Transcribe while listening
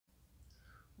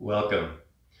Welcome.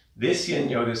 This yin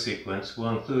yoga sequence will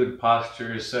include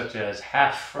postures such as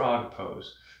half frog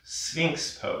pose,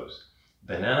 Sphinx pose,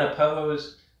 banana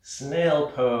pose, snail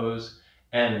pose,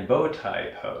 and bow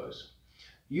tie pose.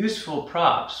 Useful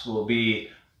props will be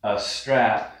a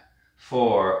strap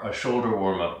for a shoulder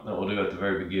warm-up that we'll do at the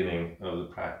very beginning of the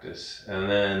practice. And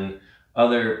then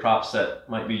other props that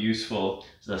might be useful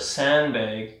is a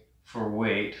sandbag for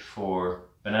weight for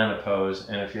banana pose,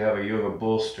 and if you have a yoga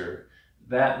bolster,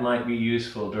 that might be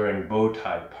useful during bow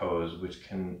tie pose, which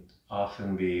can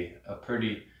often be a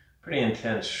pretty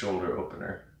intense shoulder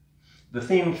opener. The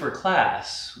theme for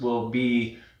class will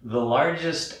be the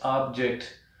largest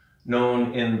object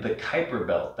known in the Kuiper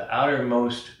Belt, the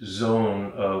outermost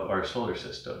zone of our solar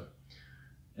system.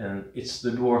 And it's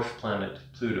the dwarf planet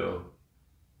Pluto.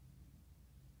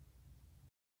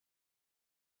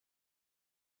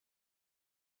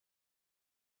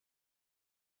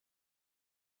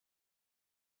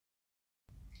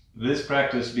 This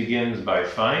practice begins by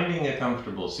finding a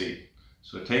comfortable seat.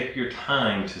 So take your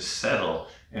time to settle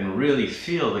and really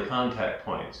feel the contact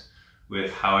points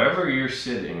with however you're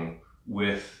sitting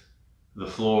with the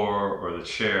floor or the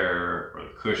chair or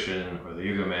the cushion or the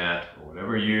yoga mat or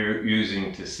whatever you're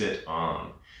using to sit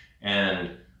on,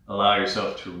 and allow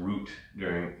yourself to root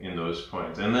in those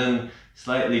points, and then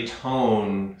slightly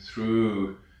tone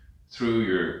through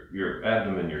your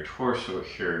abdomen, your torso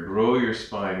here. Grow your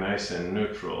spine nice and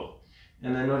neutral.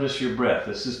 And then notice your breath.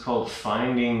 This is called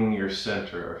finding your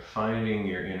center, or finding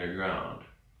your inner ground.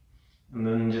 And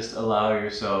then just allow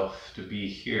yourself to be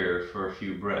here for a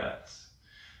few breaths.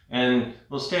 And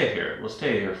we'll stay here. We'll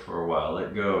stay here for a while.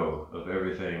 Let go of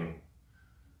everything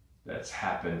that's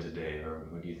happened today, or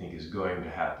what you think is going to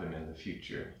happen in the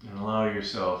future. And allow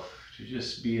yourself to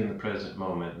just be in the present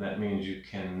moment. That means you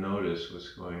can notice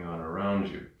what's going on around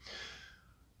you.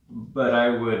 But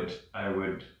I'm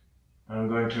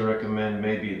going to recommend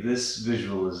maybe this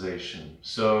visualization.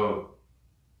 So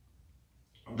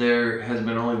there has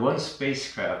been only one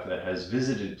spacecraft that has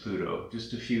visited Pluto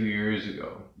just a few years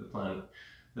ago, the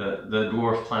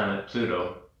dwarf planet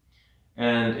Pluto.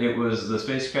 And it was the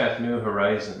spacecraft New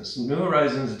Horizons. New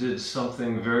Horizons did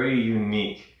something very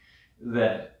unique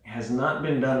that has not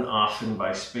been done often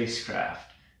by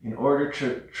spacecraft in order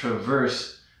to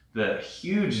traverse the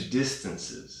huge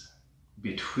distances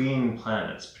between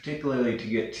planets, particularly to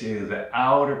get to the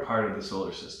outer part of the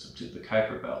solar system, to the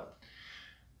Kuiper Belt.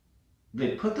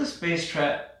 They put the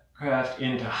spacecraft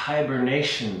into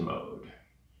hibernation mode,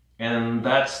 and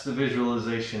that's the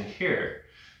visualization here.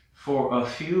 For a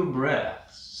few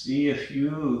breaths, see if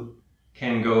you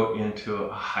can go into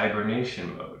a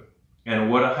hibernation mode. And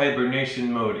what a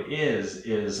hibernation mode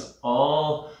is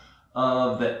all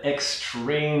of the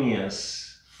extraneous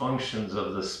functions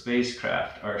of the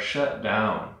spacecraft are shut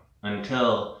down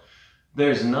until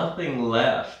there's nothing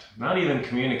left, not even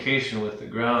communication with the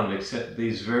ground, except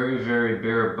these very, very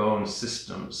bare bones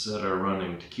systems that are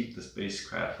running to keep the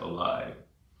spacecraft alive.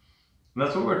 And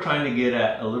that's what we're trying to get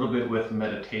at a little bit with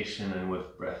meditation and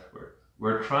with breath work.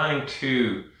 We're trying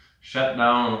to shut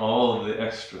down all of the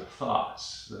extra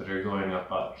thoughts that are going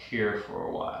up out here for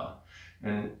a while,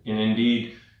 and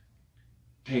indeed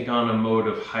take on a mode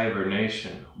of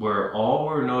hibernation where all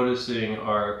we're noticing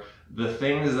are the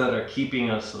things that are keeping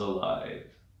us alive.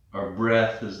 Our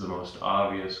breath is the most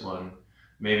obvious one.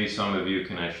 Maybe some of you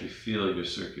can actually feel your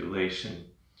circulation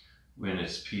when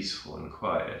it's peaceful and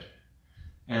quiet.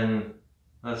 And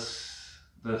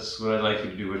that's what I'd like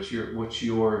you to do. What's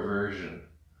your version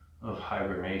of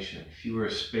hibernation? If you were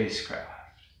a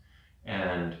spacecraft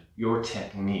and your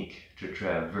technique to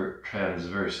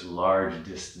traverse large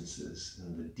distances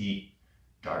in the deep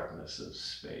darkness of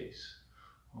space,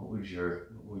 what would your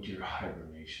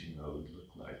hibernation mode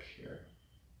look like here?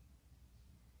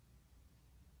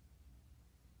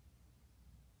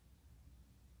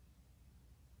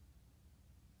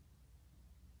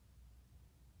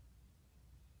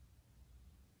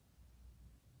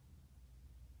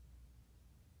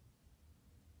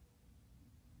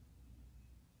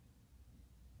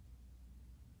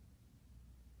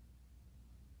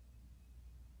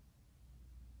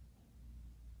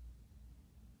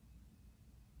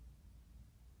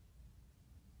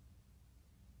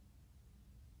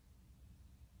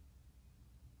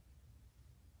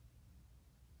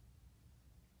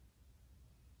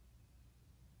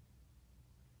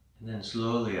 And then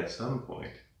slowly at some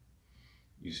point,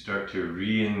 you start to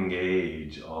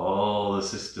re-engage all the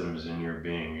systems in your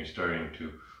being. You're starting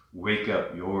to wake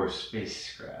up your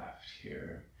spacecraft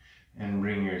here and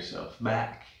bring yourself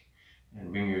back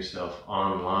and bring yourself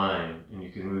online. And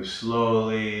you can move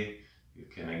slowly. You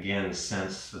can again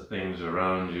sense the things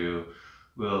around you,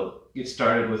 we'll get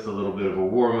started with a little bit of a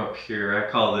warm-up here. I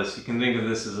call this, you can think of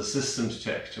this as a systems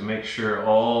check to make sure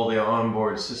all the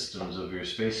onboard systems of your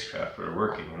spacecraft are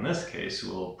working. In this case,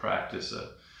 we'll practice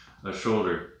a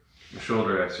shoulder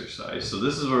exercise. So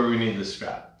this is where we need the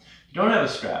strap. If you don't have a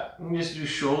strap, you can just do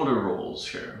shoulder rolls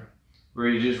here, where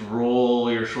you just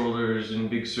roll your shoulders in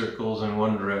big circles in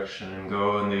one direction and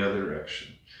go in the other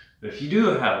direction. But if you do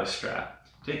have a strap,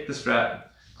 take the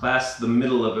strap, clasp the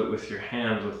middle of it with your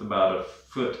hands with about a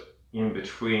foot in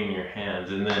between your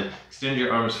hands, and then extend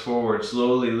your arms forward,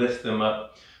 slowly lift them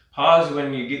up. Pause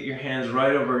when you get your hands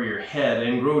right over your head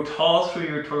and grow tall through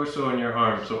your torso and your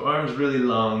arms, so arms really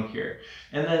long here.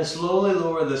 And then slowly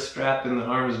lower the strap in the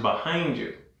arms behind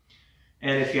you.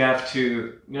 And if you have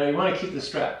to, you want to keep the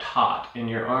strap taut and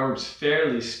your arms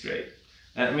fairly straight.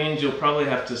 That means you'll probably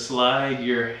have to slide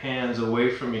your hands away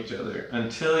from each other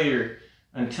until you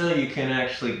can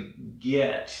actually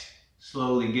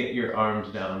slowly get your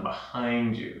arms down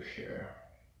behind you here.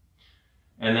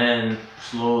 And then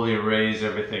slowly raise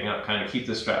everything up, kind of keep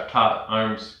the strap taut,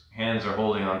 hands are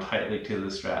holding on tightly to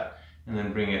the strap, and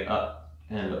then bring it up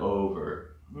and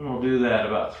over. And we'll do that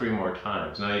about 3 more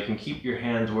times. Now you can keep your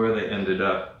hands where they ended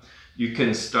up. You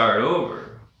can start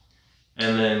over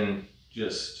and then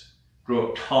just grow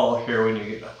up tall here when you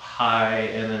get up high,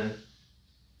 and then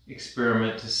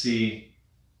experiment to see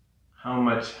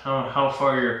how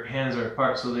far your hands are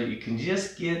apart so that you can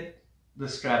just get the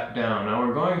strap down. Now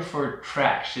we're going for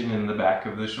traction in the back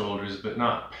of the shoulders, but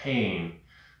not pain.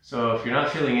 So if you're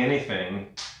not feeling anything,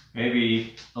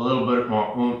 maybe a little bit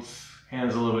more oomph,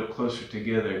 hands a little bit closer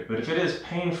together. But if it is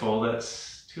painful,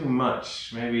 that's too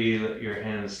much. Maybe let your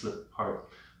hands slip apart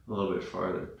a little bit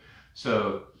farther.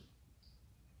 So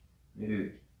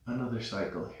maybe another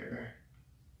cycle here.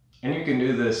 And you can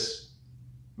do this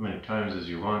many times as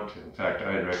you want to. In fact,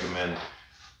 I'd recommend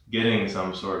getting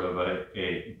some sort of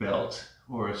a belt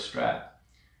or a strap.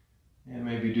 And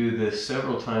maybe do this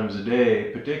several times a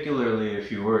day, particularly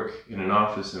if you work in an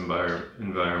office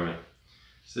environment,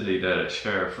 sitting at a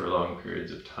chair for long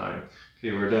periods of time.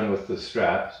 Okay, we're done with the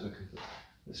strap. So put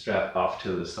the strap off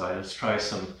to the side. Let's try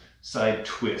some side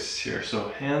twists here. So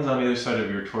hands on either side of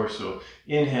your torso.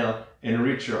 Inhale and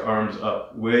reach your arms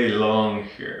up way long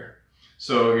here.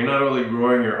 So you're not only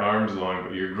growing your arms long,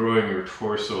 but you're growing your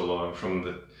torso long from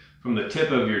the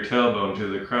tip of your tailbone to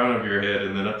the crown of your head,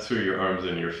 and then up through your arms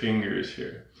and your fingers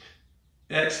here.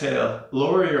 Exhale,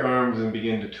 lower your arms and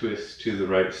begin to twist to the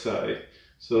right side.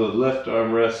 So the left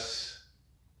arm rests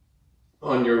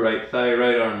on your right thigh,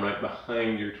 right arm right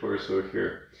behind your torso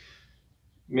here.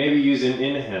 Maybe use an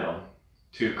inhale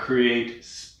to create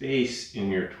space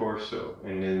in your torso,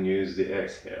 and then use the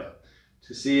exhale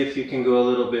to see if you can go a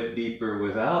little bit deeper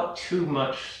without too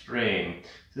much strain.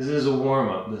 This is a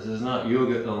warm-up. This is not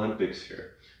yoga Olympics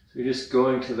here. So you're just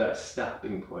going to that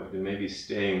stopping point and maybe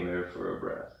staying there for a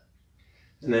breath.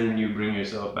 And then you bring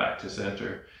yourself back to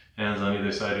center. Hands on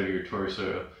either side of your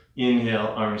torso.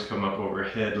 Inhale, arms come up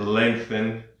overhead,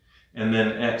 lengthen, and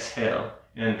then exhale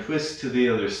and twist to the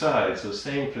other side. So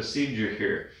same procedure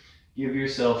here. Give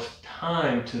yourself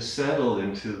time to settle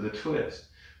into the twist.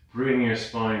 Bring your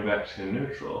spine back to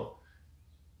neutral,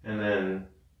 and then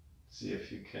see if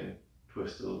you can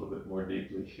twist a little bit more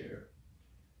deeply here.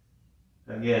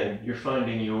 Again, you're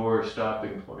finding your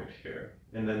stopping point here,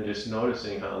 and then just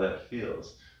noticing how that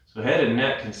feels. So head and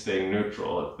neck can stay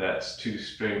neutral if that's too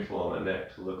strainful on the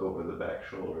neck to look over the back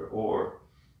shoulder, or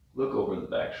look over the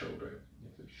back shoulder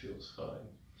if it feels fine.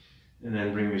 And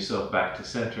then bring yourself back to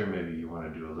center. Maybe you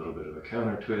want to do a little bit of a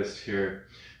counter twist here.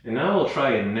 And now we'll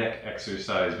try a neck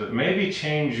exercise, but maybe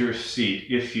change your seat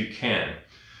if you can.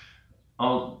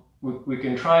 We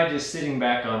can try just sitting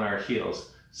back on our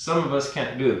heels. Some of us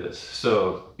can't do this.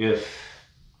 So if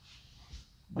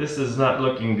this is not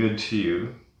looking good to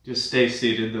you, just stay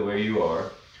seated the way you are.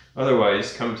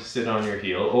 Otherwise, come to sit on your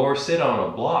heel, or sit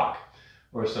on a block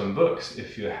or some books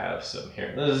if you have some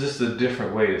here. This is just a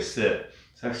different way to sit.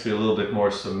 It's actually a little bit more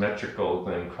symmetrical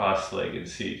than cross-legged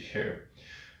seat here.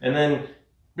 And then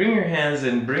bring your hands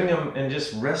and bring them and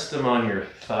just rest them on your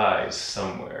thighs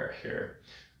somewhere here.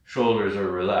 Shoulders are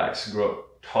relaxed. Grow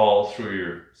up tall through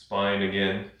your spine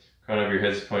again. Crown of your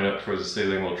head's point up towards the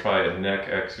ceiling. We'll try a neck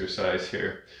exercise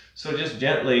here. So just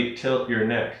gently tilt your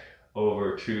neck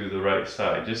over to the right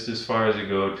side, just as far as you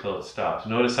go till it stops.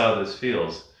 Notice how this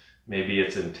feels. Maybe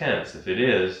it's intense. If it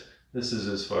is, this is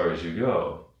as far as you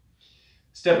go.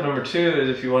 Step number 2 is,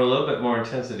 if you want a little bit more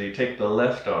intensity, take the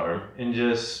left arm and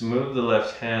just move the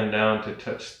left hand down to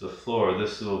touch the floor.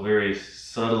 This will very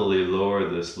subtly lower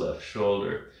this left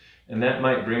shoulder. And that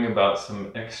might bring about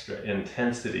some extra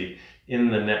intensity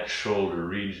in the neck shoulder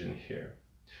region here.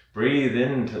 Breathe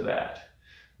into that.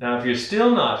 Now, if you're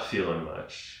still not feeling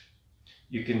much,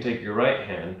 you can take your right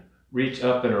hand, reach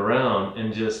up and around,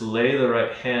 and just lay the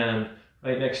right hand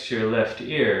right next to your left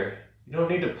ear. You don't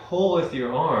need to pull with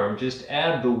your arm, just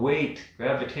add the weight,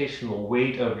 gravitational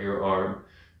weight of your arm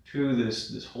to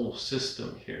this whole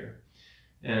system here.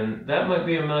 And that might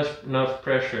be enough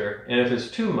pressure. And if it's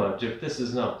too much, if this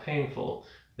is not painful,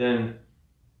 then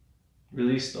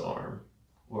release the arm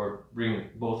or bring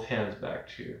both hands back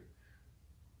to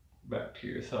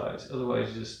your thighs.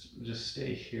 Otherwise, just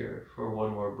stay here for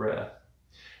one more breath.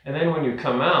 And then when you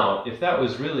come out, if that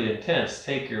was really intense,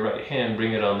 take your right hand,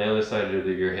 bring it on the other side of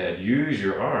your head. Use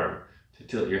your arm to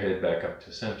tilt your head back up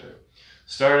to center.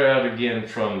 Start out again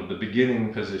from the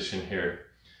beginning position here.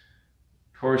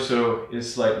 Torso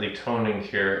is slightly toning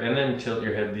here, and then tilt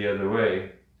your head the other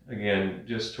way, again,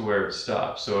 just to where it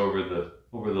stops, so over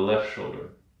the left shoulder.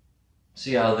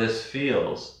 See how this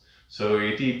feels. So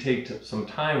you need to take some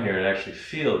time here to actually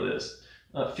feel this.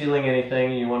 Not feeling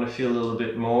anything, you want to feel a little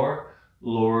bit more,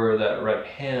 lower that right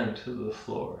hand to the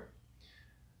floor.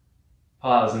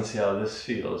 Pause and see how this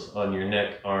feels on your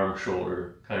neck, arm,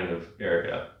 shoulder kind of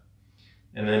area.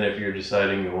 And then if you're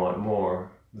deciding you want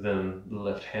more, then the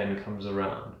left hand comes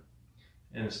around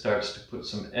and starts to put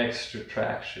some extra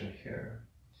traction here.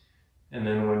 And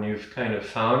then when you've kind of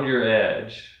found your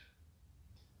edge,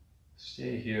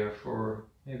 stay here for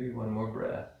maybe one more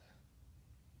breath.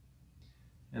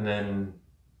 And then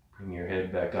bring your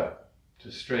head back up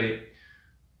to straight,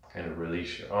 kind of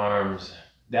release your arms.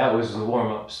 That was the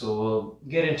warm-up, so we'll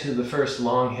get into the first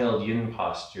long-held yin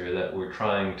posture that we're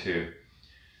trying to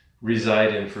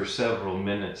reside in for several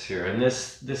minutes here. And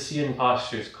this yin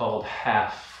posture is called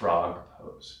half frog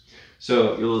pose.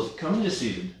 So you'll come to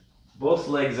seated, both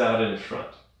legs out in front.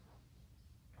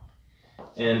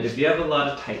 And if you have a lot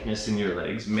of tightness in your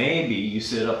legs, maybe you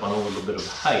sit up on a little bit of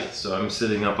height. So I'm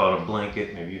sitting up on a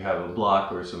blanket, maybe you have a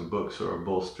block or some books or a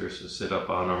bolster to sit up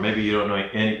on, or maybe you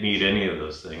don't need any of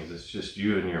those things. It's just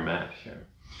you and your mat here.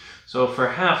 So for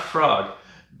half frog,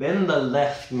 bend the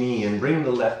left knee and bring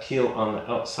the left heel on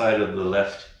the outside of the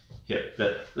left hip.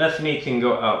 The left knee can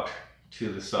go out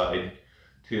to the side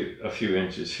to a few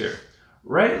inches here.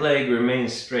 Right leg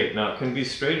remains straight. Now it can be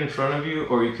straight in front of you,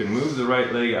 or you can move the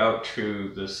right leg out to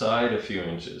the side a few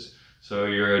inches. So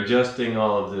you're adjusting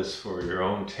all of this for your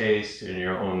own taste and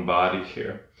your own body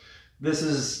here. This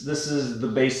is the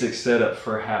basic setup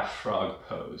for half frog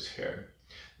pose here.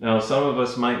 Now some of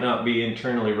us might not be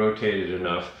internally rotated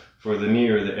enough for the knee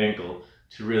or the ankle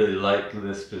to really like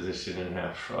this position in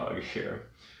half frog here.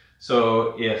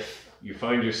 So if you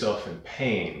find yourself in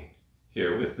pain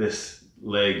here with this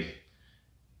leg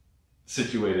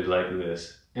situated like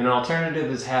this, an alternative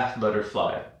is half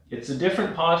butterfly. It's a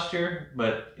different posture,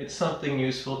 but it's something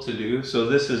useful to do. So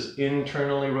this is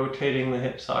internally rotating the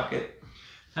hip socket.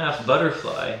 Half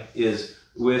butterfly is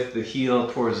with the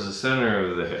heel towards the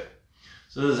center of the hip.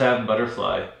 So this is half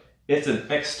butterfly. It's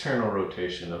an external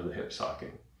rotation of the hip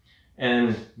socket.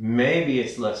 And maybe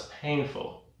it's less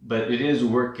painful, but it is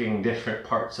working different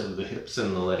parts of the hips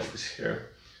and the legs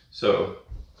here. So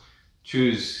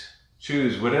choose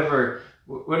whatever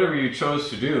you chose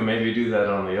to do. Maybe do that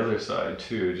on the other side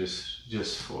too,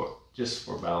 just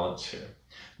for balance here.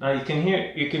 Now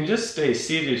you can just stay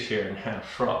seated here in half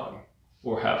frog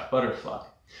or half butterfly.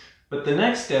 But the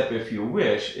next step, if you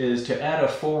wish, is to add a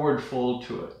forward fold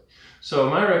to it. So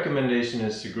my recommendation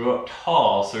is to grow up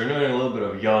tall, so we're doing a little bit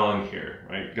of yang here,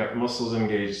 right? Got muscles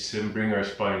engaged to bring our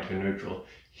spine to neutral.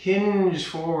 Hinge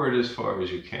forward as far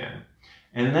as you can,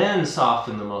 and then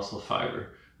soften the muscle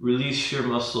fiber. Release your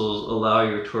muscles, allow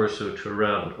your torso to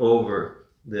round over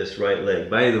this right leg.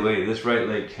 By the way, this right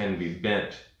leg can be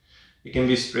bent. It can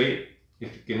be straight,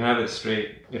 if you can have it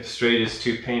straight. If straight is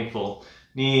too painful,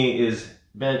 knee is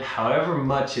bent however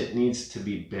much it needs to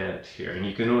be bent here. And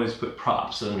you can always put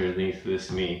props underneath this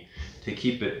knee to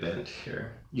keep it bent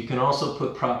here. You can also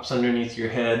put props underneath your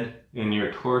head and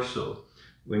your torso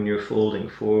when you're folding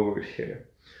forward here.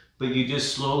 But you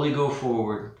just slowly go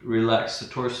forward, relax the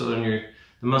torso and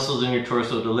the muscles in your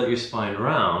torso to let your spine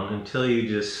round until you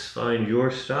just find your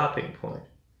stopping point.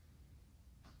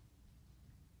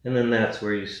 And then that's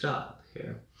where you stop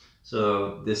here.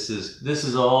 So this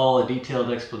is all a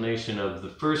detailed explanation of the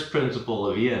first principle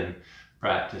of yin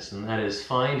practice, and that is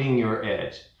finding your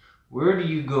edge. Where do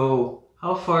you go?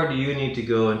 How far do you need to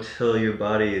go until your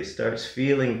body starts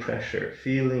feeling pressure,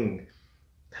 feeling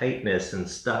tightness and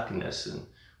stuckness? And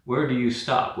where do you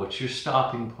stop? What's your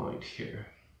stopping point here?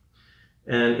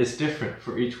 And it's different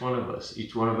for each one of us.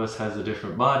 Each one of us has a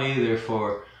different body,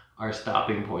 therefore our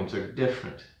stopping points are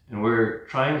different. And we're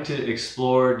trying to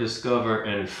explore, discover,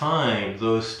 and find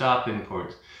those stopping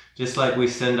points. Just like we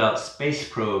send out space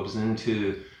probes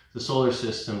into the solar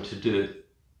system to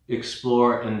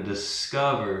explore and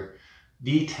discover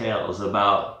details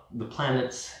about the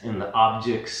planets and the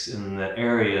objects and the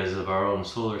areas of our own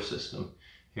solar system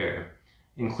here,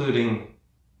 including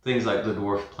things like the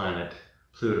dwarf planet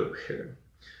Pluto here.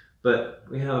 But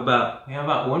we have about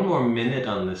 1 more minute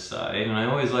on this side, and I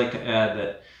always like to add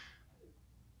that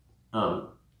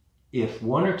if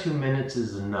 1 or 2 minutes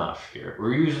is enough here,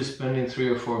 we're usually spending 3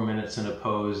 or 4 minutes in a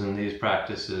pose in these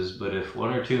practices, but if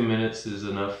 1 or 2 minutes is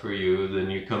enough for you,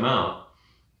 then you come out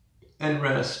and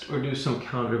rest or do some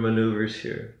counter maneuvers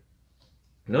here.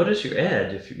 Notice your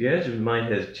edge. If your edge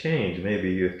might have changed,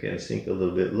 maybe you can sink a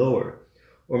little bit lower,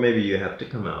 or maybe you have to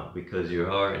come out because you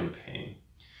are in pain.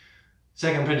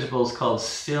 Second principle is called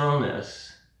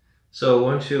stillness. So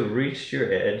once you've reached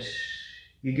your edge,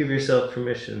 you give yourself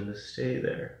permission to stay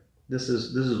there. This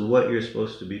is what you're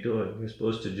supposed to be doing. You're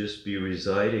supposed to just be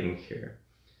residing here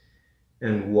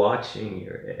and watching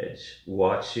your edge,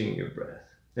 watching your breath.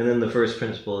 And then the first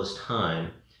principle is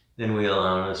time. Then we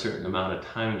allow a certain amount of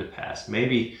time to pass.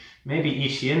 Maybe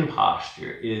each yin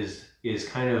posture is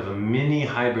kind of a mini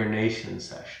hibernation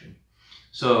session.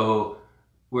 So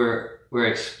we're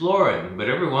exploring, but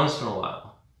every once in a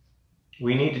while,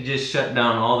 we need to just shut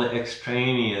down all the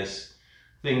extraneous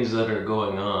things that are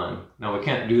going on. Now we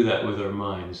can't do that with our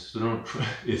minds, so don't try.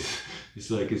 It's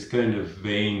kind of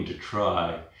vain to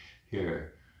try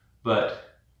here,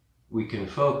 but we can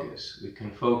focus. We can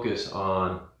focus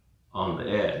on the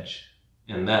edge,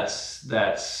 and that's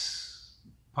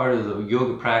part of the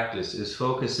yoga practice, is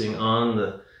focusing on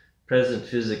the present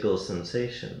physical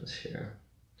sensations here.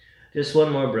 Just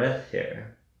 1 more breath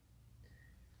here.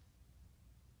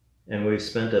 And we've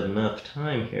spent enough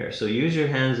time here. So use your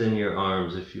hands in your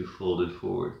arms if you folded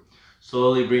forward.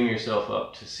 Slowly bring yourself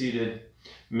up to seated.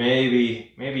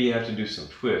 Maybe you have to do some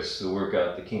twists to work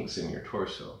out the kinks in your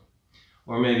torso.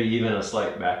 Or maybe even a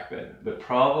slight back bend. But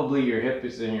probably your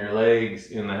hips and your legs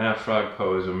in the half frog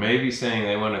pose are maybe saying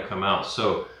they want to come out.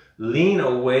 So lean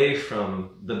away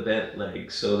from the bent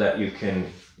leg so that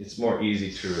it's more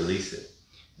easy to release it.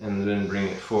 And then bring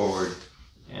it forward.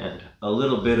 And a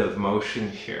little bit of motion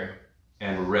here,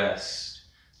 and rest,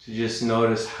 to just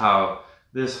notice how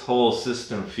this whole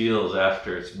system feels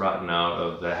after it's brought out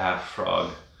of the half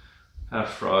frog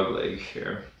leg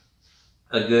here.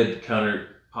 A good counter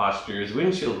posture is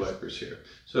windshield wipers here.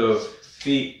 So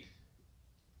feet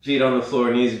on the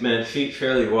floor, knees bent, feet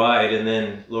fairly wide, and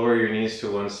then lower your knees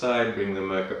to one side, bring them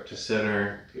back up to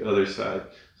center, the other side.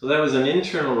 So that was an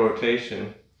internal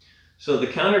rotation. So the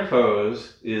counter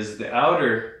pose is the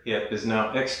outer hip is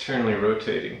now externally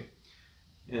rotating.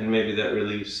 And maybe that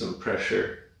relieves some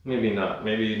pressure. Maybe not.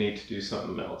 Maybe you need to do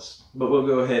something else. But we'll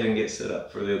go ahead and get set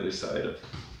up for the other side of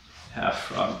half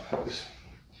frog pose.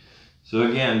 So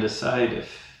again, decide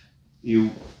if you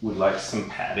would like some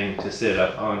padding to sit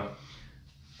up on.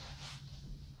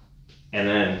 And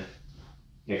then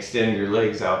extend your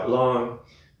legs out long.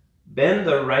 Bend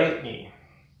the right knee.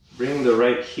 Bring the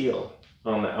right heel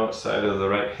on the outside of the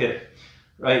right hip.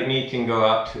 Right knee can go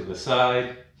out to the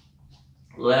side.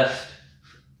 Left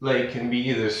leg can be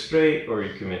either straight, or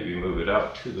you can maybe move it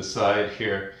out to the side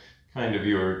here. Kind of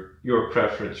your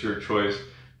preference, your choice.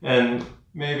 And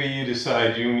maybe you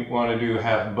decide you want to do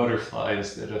half butterfly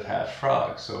instead of half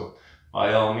frog. So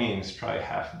by all means, try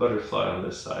half butterfly on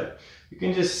this side. You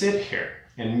can just sit here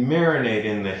and marinate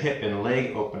in the hip and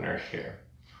leg opener here.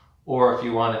 Or if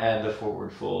you want to add the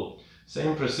forward fold,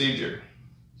 same procedure.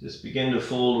 Just begin to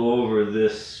fold over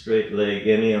this straight leg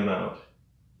any amount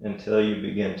until you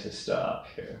begin to stop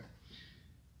here.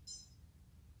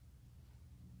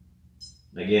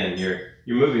 Again,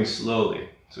 you're moving slowly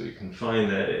so you can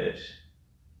find that edge.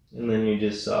 And then you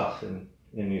just soften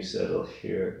and you settle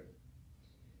here.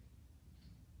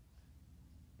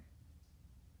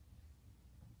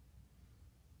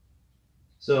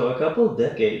 So a couple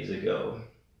decades ago,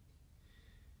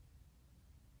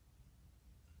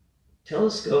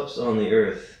 telescopes on the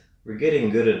Earth were getting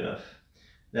good enough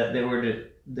that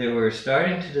they were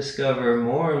starting to discover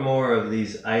more and more of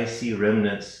these icy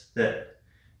remnants that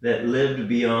lived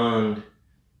beyond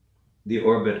the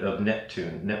orbit of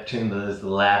Neptune. Neptune is the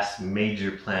last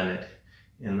major planet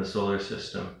in the solar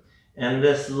system. And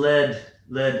this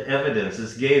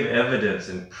this gave evidence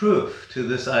and proof to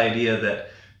this idea that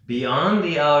beyond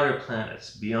the outer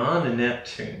planets, beyond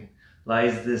Neptune,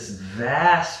 lies this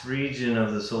vast region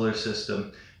of the solar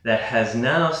system that has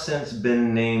now since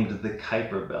been named the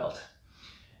Kuiper Belt.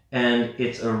 And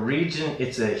it's a region,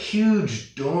 it's a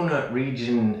huge donut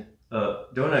region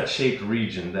donut-shaped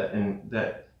region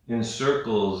that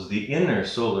encircles the inner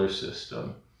solar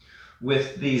system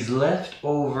with these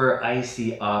leftover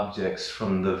icy objects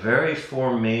from the very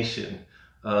formation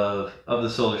of the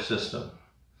solar system.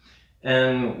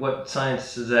 And what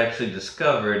science has actually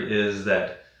discovered is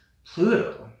that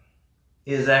Pluto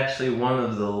is actually one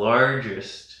of the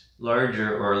largest,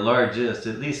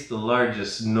 at least the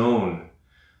largest known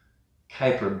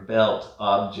Kuiper Belt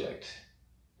object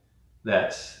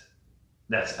that's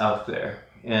out there.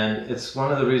 And it's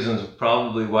one of the reasons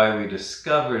probably why we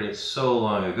discovered it so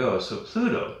long ago. So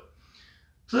Pluto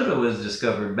was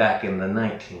discovered back in the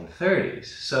 1930s.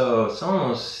 So it's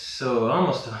almost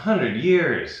 100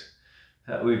 years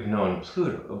that we've known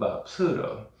about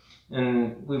Pluto.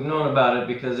 And we've known about it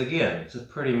because, again, it's a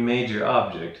pretty major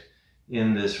object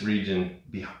in this region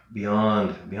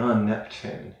beyond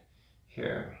Neptune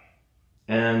here.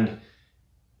 And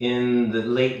in the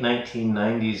late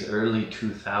 1990s, early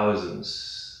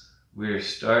 2000s, we're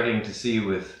starting to see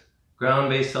with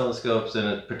ground-based telescopes,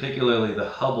 and particularly the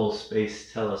Hubble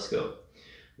Space Telescope,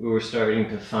 we were starting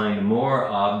to find more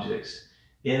objects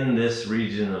in this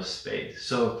region of space.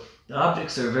 So the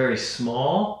objects are very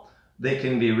small, they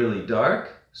can be really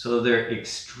dark, so they're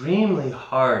extremely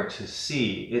hard to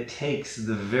see. It takes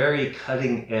the very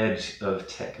cutting edge of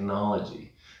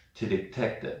technology to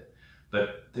detect it.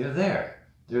 But they're there.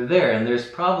 They're there, and there's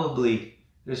probably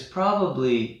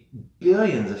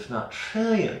billions, if not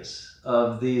trillions,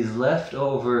 of these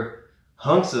leftover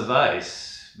hunks of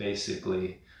ice,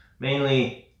 basically,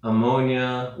 mainly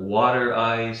ammonia, water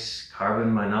ice,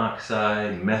 carbon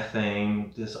monoxide,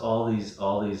 methane, just all these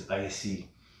icy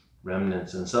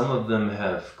remnants, and some of them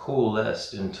have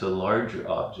coalesced into larger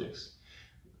objects,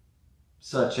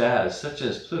 such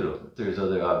as Pluto. But there's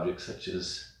other objects such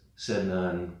as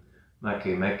Sedna and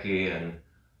Makemake and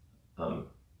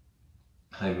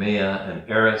Haumea and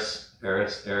Eris.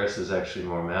 Eris is actually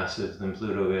more massive than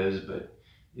Pluto is, but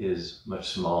is much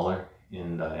smaller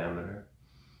in diameter.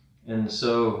 And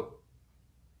so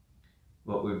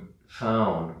what we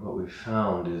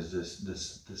found is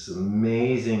this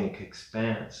amazing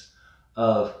expanse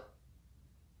of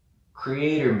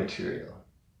creator material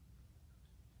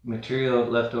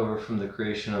left over from the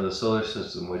creation of the solar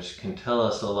system, which can tell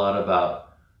us a lot about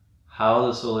how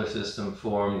the solar system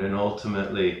formed and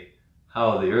ultimately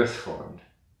how the Earth formed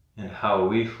and how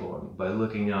we formed by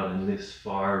looking out in these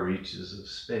far reaches of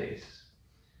space.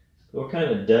 We're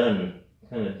kind of done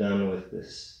with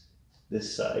this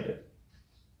side of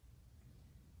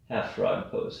half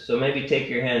frog pose. So maybe take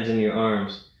your hands in your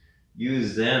arms,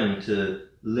 use them to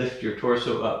lift your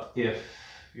torso up if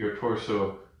your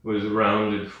torso was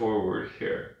rounded forward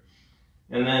here.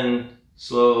 And then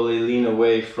slowly lean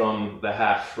away from the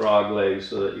half frog leg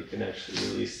so that you can actually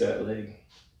release that leg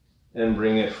and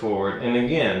bring it forward. And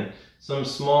again, some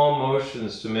small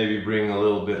motions to maybe bring a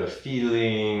little bit of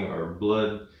feeling or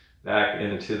blood back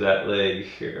into that leg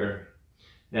here.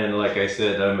 And like I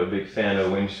said, I'm a big fan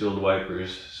of windshield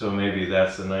wipers, so maybe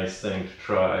that's a nice thing to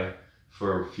try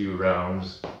for a few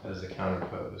rounds as a counter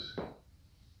pose.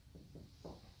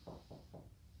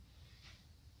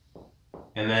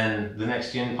 And then the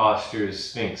next yin posture is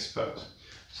Sphinx Pose.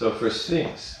 So for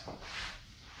Sphinx,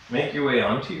 make your way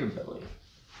onto your belly.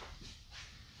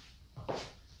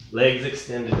 Legs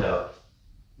extended out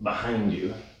behind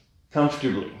you,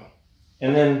 comfortably.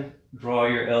 And then draw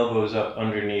your elbows up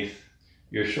underneath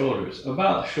your shoulders,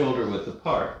 about shoulder width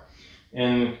apart.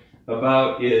 And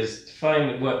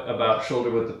find what about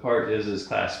shoulder width apart is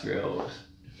clasp your elbows.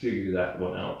 Figure that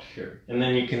one out here. And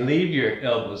then you can leave your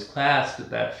elbows clasped if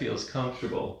that feels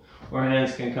comfortable. Or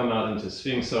hands can come out into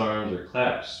Sphinx arms or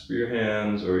clasp your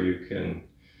hands, or you can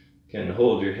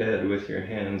hold your head with your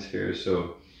hands here.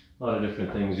 So a lot of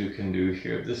different things you can do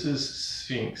here. This is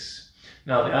Sphinx.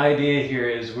 Now the idea here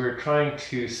is we're trying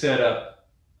to set up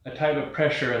a type of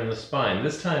pressure in the spine.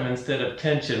 This time, instead of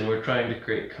tension, we're trying to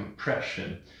create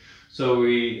compression. So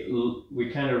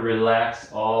we kind of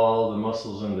relax all the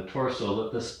muscles in the torso,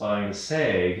 let the spine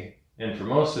sag, and for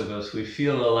most of us, we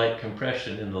feel a light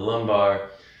compression in the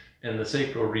lumbar and the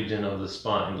sacral region of the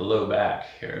spine, the low back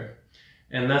here.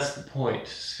 And that's the point,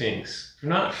 Sphinx. If you're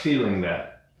not feeling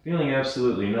that, feeling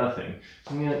absolutely nothing,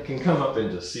 you can come up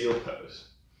into Seal Pose.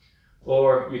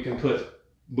 Or you can put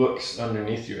books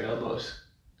underneath your elbows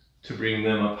to bring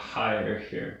them up higher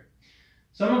here.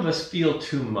 Some of us feel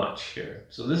too much here,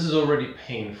 so this is already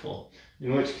painful,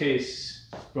 in which case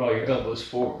draw your elbows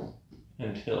forward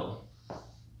until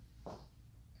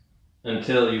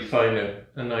you find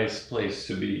a nice place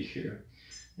to be here.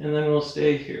 And then we'll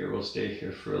stay here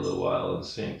for a little while in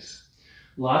Sphinx.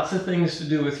 Lots of things to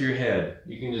do with your head.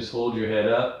 You can just hold your head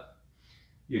up,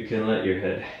 You can let your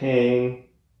head hang,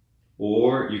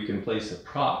 or you can place a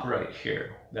prop right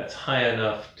here that's high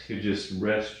enough to just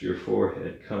rest your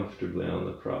forehead comfortably on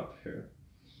the prop here.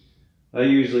 I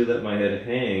usually let my head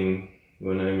hang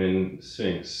when I'm in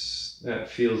Sphinx. That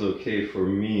feels okay for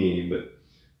me, but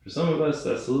for some of us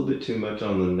that's a little bit too much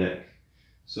on the neck.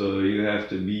 So you have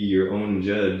to be your own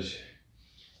judge,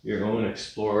 your own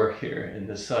explorer here, and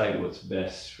decide what's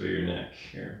best for your neck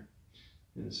here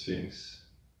in Sphinx.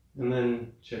 And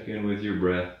then check in with your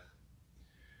breath.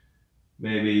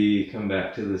 Maybe come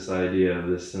back to this idea of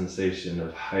this sensation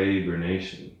of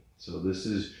hibernation. So this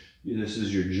is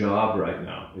your job right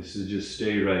now. This is just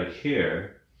stay right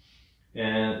here.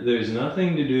 And there's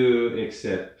nothing to do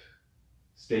except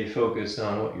stay focused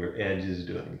on what your edge is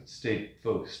doing. Stay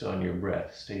focused on your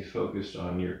breath. Stay focused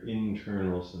on your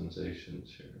internal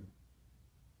sensations here.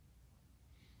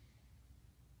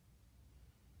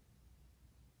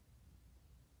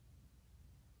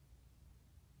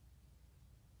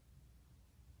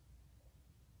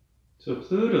 So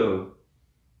Pluto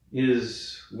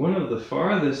is one of the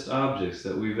farthest objects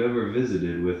that we've ever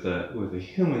visited with a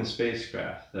human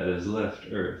spacecraft that has left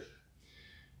Earth.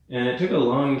 And it took a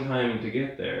long time to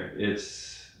get there.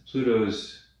 Pluto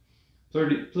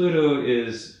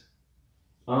is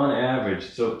on average,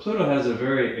 so Pluto has a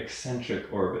very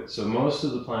eccentric orbit. So most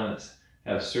of the planets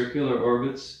have circular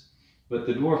orbits, but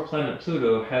the dwarf planet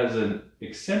Pluto has an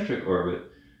eccentric orbit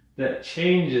that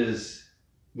changes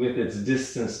with its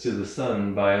distance to the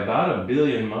sun by about 1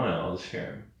 billion miles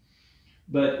here.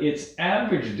 But its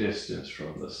average distance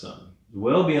from the sun,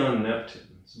 well beyond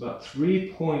Neptune, it's about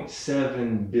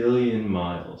 3.7 billion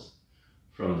miles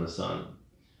from the sun.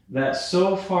 That's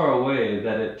so far away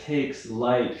that it takes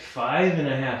light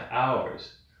 5.5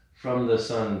 hours from the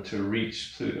sun to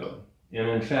reach Pluto. And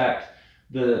in fact,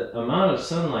 the amount of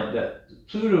sunlight that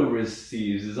Pluto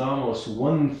receives is almost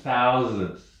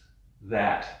 1,000th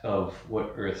that of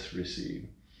what Earth received.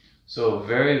 So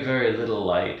very, very little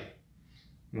light.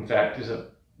 In fact, there's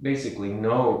basically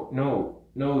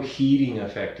no heating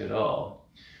effect at all.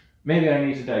 Maybe I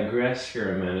need to digress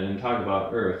here a minute and talk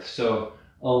about Earth. So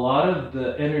a lot of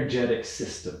the energetic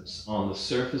systems on the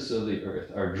surface of the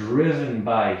Earth are driven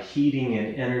by heating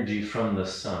and energy from the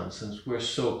sun, since we're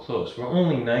so close. We're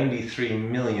only 93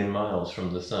 million miles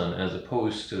from the sun as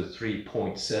opposed to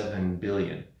 3.7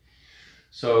 billion.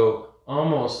 So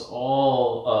almost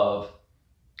all of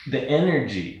the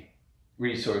energy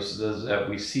resources that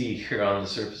we see here on the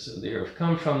surface of the Earth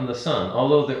come from the sun,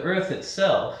 although the Earth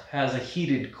itself has a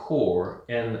heated core,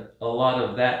 and a lot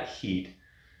of that heat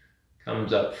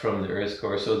comes up from the Earth's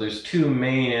core. So there's two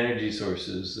main energy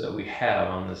sources that we have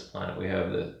on this planet. We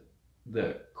have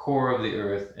the core of the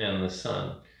Earth and the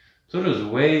sun. Pluto's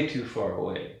way too far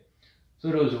away.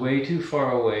 Pluto's way too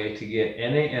far away to get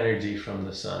any energy from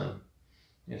the sun.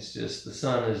 It's just, the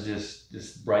sun is just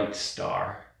this bright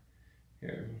star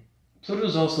here.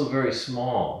 Pluto's also very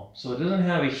small, so it doesn't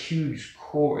have a huge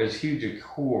core, as huge a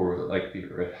core like the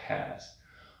Earth has.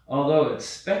 Although it's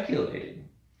speculated,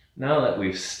 now that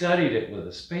we've studied it with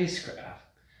a spacecraft,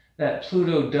 that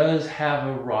Pluto does have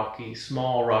a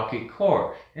small rocky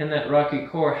core, and that rocky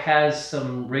core has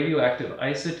some radioactive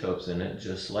isotopes in it,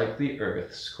 just like the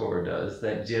Earth's core does,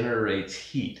 that generates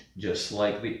heat, just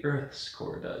like the Earth's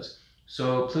core does.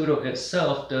 So Pluto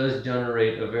itself does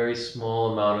generate a very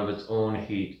small amount of its own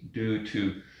heat due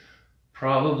to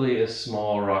probably a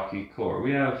small rocky core.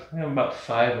 We have about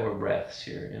 5 more breaths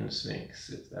here in Sphinx,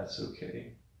 if that's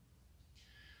okay.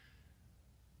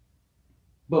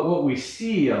 But what we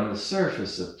see on the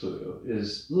surface of Pluto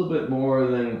is a little bit more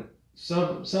than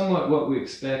somewhat what we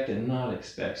expect and not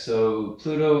expect. So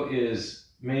Pluto is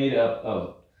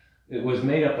was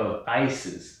made up of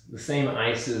ices, the same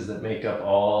ices that make up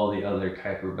all the other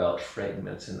Kuiper Belt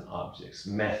fragments and objects.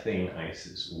 Methane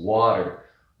ices, water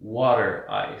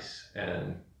ice,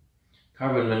 and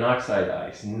carbon monoxide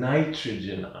ice,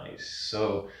 nitrogen ice.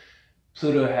 So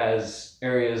Pluto has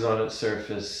areas on its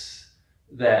surface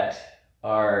that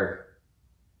are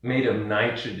made of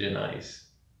nitrogen ice,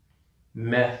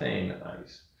 methane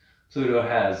ice. Pluto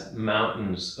has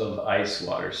mountains of ice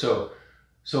water.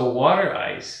 So water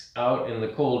ice out in the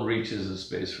cold reaches of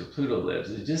space where Pluto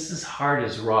lives is just as hard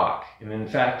as rock. And in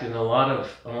fact, in a lot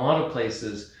of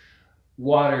places,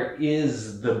 water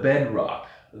is the bedrock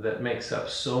that makes up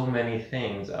so many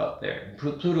things out there.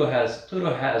 Pluto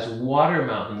has water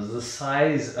mountains the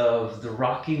size of the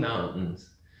Rocky Mountains.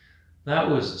 That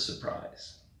was a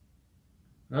surprise.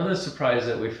 Another surprise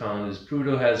that we found is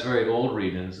Pluto has very old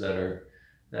regions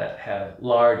that have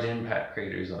large impact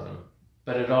craters on them.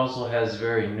 But it also has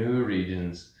very new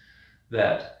regions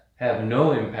that have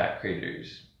no impact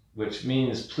craters. which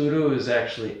means Pluto is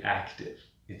actually active.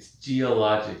 It's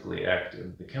geologically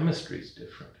active. The chemistry is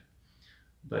different,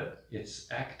 but it's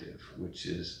active, which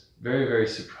is very, very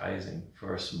surprising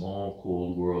for a small,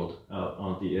 cold world out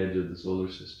on the edge of the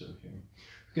solar system here.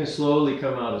 You can slowly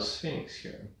come out of Sphinx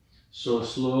here. So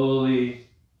slowly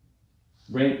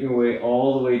bring your way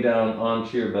all the way down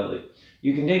onto your belly.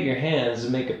 You can take your hands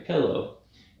and make a pillow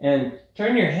and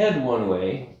turn your head one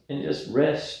way and just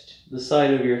rest the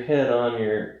side of your head on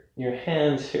your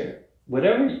hands here.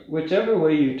 Whichever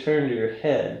way you turn your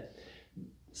head,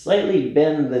 slightly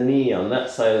bend the knee on that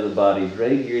side of the body.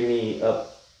 Drag your knee up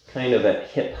kind of at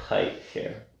hip height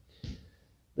here.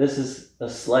 This is a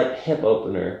slight hip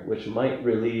opener, which might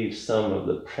relieve some of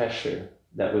the pressure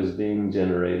that was being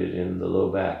generated in the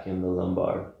low back and the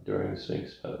lumbar during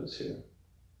Sphinx Pose here.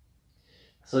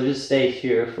 So just stay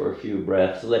here for a few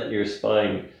breaths. Let your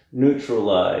spine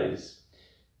neutralize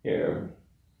here.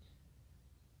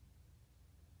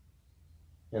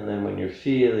 And then when you're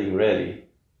feeling ready,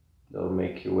 go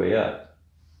make your way up.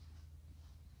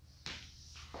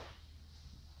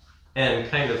 And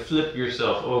kind of flip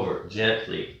yourself over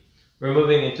gently. We're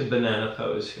moving into banana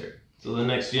pose here. So the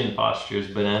next yin posture is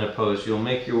banana pose. You'll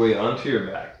make your way onto your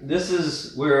back. This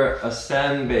is where a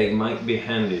sandbag might be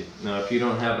handy. Now, if you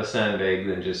don't have a sandbag,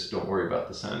 then just don't worry about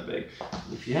the sandbag.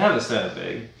 If you have a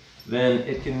sandbag, then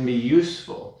it can be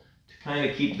useful to kind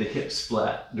of keep the hips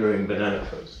flat during banana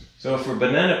pose. So for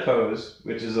banana pose,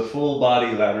 which is a full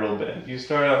body lateral bend, you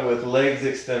start out with legs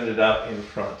extended out in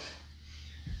front.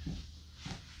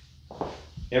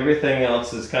 Everything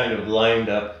else is kind of lined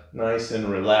up nice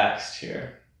and relaxed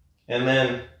here. And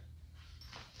then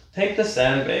take the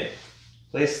sandbag,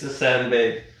 place the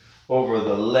sandbag over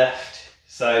the left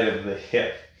side of the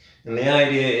hip. And the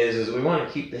idea is we want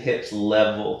to keep the hips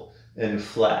level and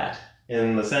flat.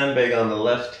 And the sandbag on the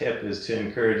left hip is to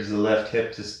encourage the left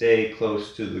hip to stay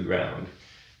close to the ground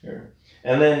here.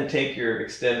 And then take your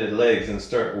extended legs and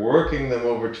start working them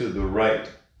over to the right.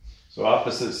 So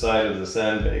opposite side of the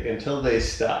sandbag until they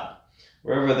stop,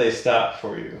 wherever they stop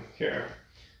for you here.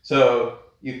 So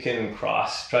you can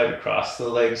try to cross the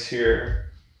legs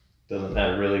here. Doesn't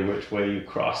matter really which way you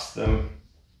cross them.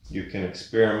 You can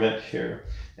experiment here.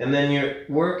 And then you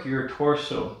work your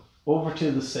torso over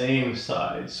to the same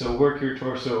side. So work your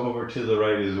torso over to the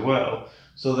right as well,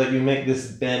 so that you make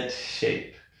this bent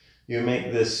shape. You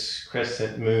make this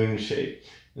crescent moon shape.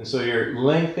 And so you're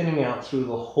lengthening out through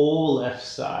the whole left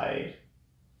side.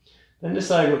 Then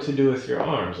decide what to do with your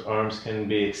arms. Arms can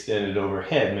be extended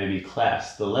overhead, maybe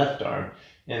clasp the left arm,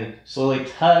 and slowly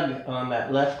tug on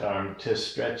that left arm to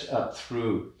stretch up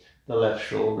through the left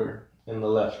shoulder and the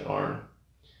left arm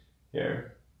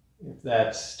here. If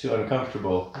that's too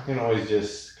uncomfortable, you can always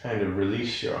just kind of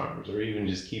release your arms or even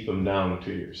just keep them down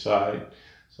to your side.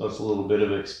 So it's a little bit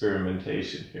of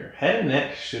experimentation here. Head and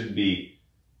neck should be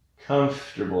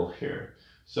comfortable here.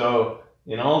 So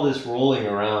in all this rolling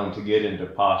around to get into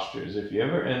postures, if you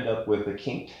ever end up with a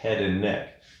kinked head and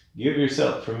neck, give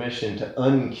yourself permission to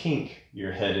unkink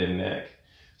your head and neck.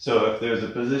 So if there's a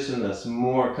position that's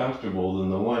more comfortable than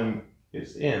the one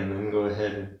it's in, then go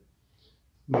ahead and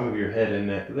move your head and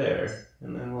neck there,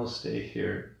 and then we'll stay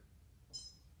here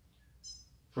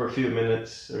for a few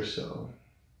minutes or so.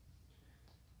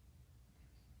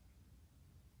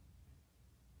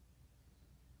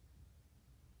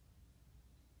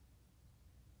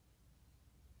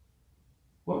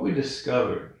 What we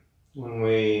discovered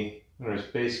when our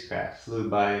spacecraft flew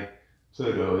by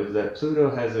Pluto is that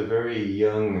Pluto has a very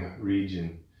young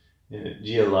region,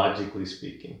 geologically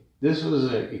speaking. This was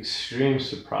an extreme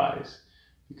surprise,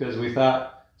 because we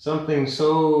thought something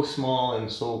so small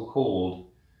and so cold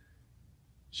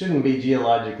shouldn't be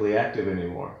geologically active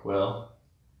anymore. Well,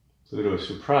 Pluto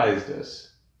surprised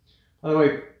us. By the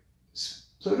way,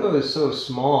 Pluto is so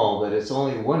small that it's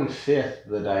only 1/5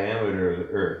 the diameter of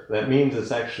the Earth. That means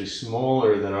it's actually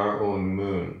smaller than our own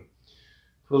moon.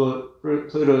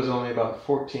 Pluto is only about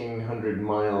 1,400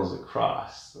 miles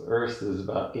across. The Earth is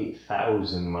about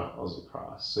 8,000 miles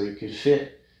across. So you could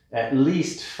fit at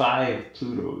least 5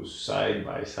 Plutos side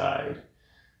by side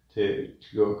to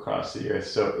go across the Earth.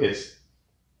 So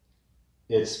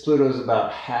Pluto's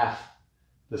about half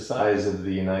the size of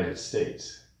the United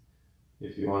States.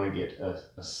 If you want to get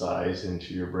a size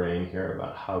into your brain here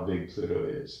about how big Pluto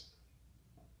is.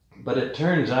 But it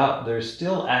turns out there's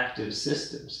still active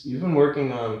systems, even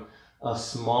working on a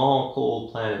small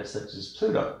cold planet such as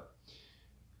Pluto.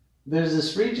 There's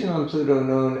this region on Pluto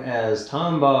known as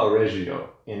Tombaugh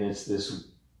Regio, and it's this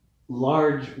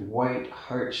large white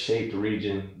heart-shaped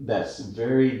region that's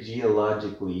very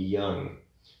geologically young.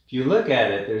 if you look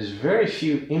at it, there's very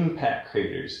few impact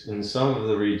craters in some of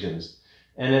the regions.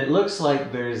 And it looks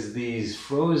like there's these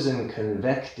frozen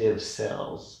convective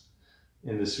cells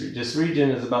in this region. This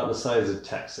region is about the size of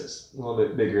Texas, a little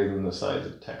bit bigger than the size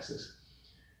of Texas.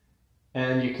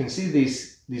 And you can see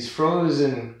these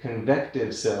frozen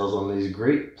convective cells on these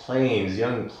great plains,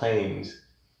 young plains,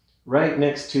 right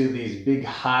next to these big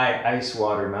high ice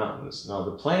water mountains. Now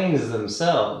the plains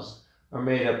themselves are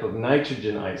made up of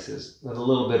nitrogen ices with a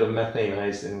little bit of methane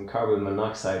ice and carbon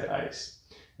monoxide ice.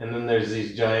 And then there's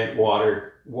these giant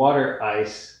water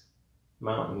ice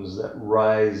mountains that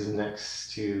rise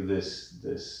next to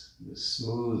this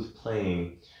smooth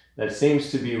plain that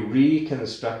seems to be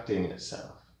reconstructing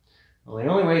itself. Well, the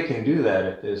only way it can do that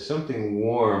if there's something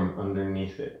warm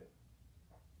underneath it.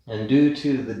 And due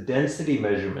to the density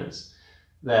measurements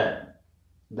that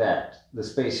the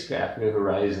spacecraft New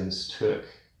Horizons took,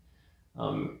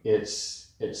 it's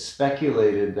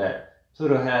speculated that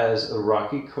Pluto has a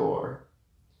rocky core,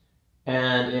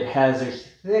 and it has a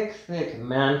thick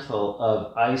mantle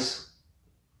of ice,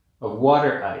 of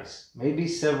water ice, maybe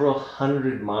several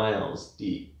hundred miles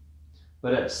deep.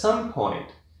 But at some point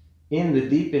in the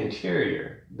deep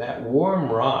interior, that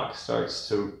warm rock starts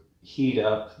to heat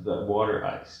up the water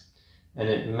ice, and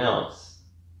it melts.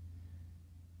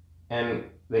 And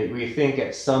we think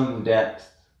at some depth,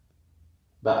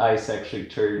 the ice actually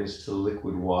turns to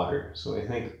liquid water. So I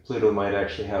think Pluto might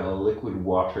actually have a liquid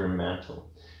water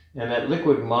mantle. And that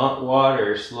liquid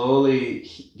water slowly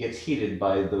gets heated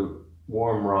by the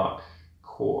warm rock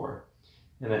core.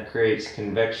 And that creates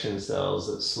convection cells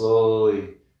that slowly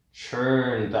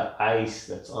churn the ice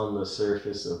that's on the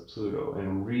surface of Pluto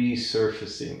and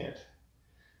resurfacing it.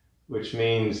 Which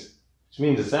means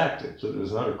it's active. Pluto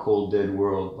is not a cold, dead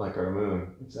world like our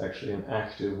moon. It's actually an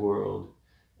active world.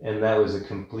 And that was a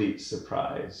complete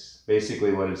surprise.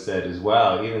 Basically what it said is,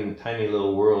 wow, even tiny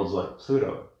little worlds like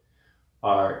Pluto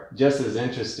are just as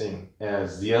interesting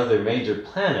as the other major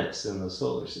planets in the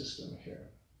solar system here.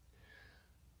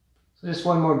 So just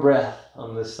one more breath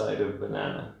on this side of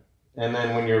banana. And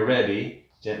then when you're ready,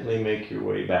 gently make your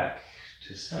way back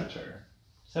to center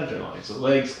line. So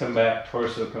legs come back,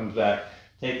 torso comes back.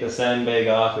 Take the sandbag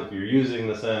off if you're using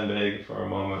the sandbag for a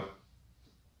moment.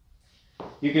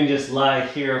 You can just lie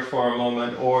here for a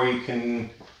moment, or you can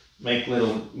make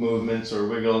little movements or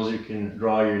wiggles. You can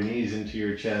draw your knees into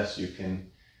your chest. You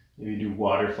can maybe do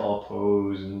waterfall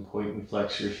pose and point and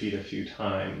flex your feet a few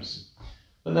times.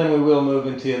 But then we will move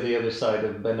into the other side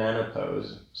of banana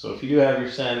pose. So if you do have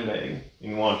your sandbag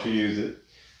and want to use it,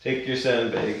 take your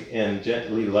sandbag and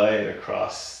gently lie it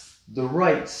across the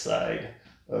right side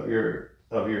of your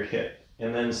hip.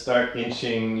 And then start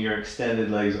inching your extended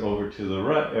legs over to the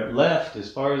right or left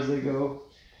as far as they go.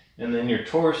 And then your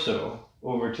torso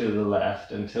over to the left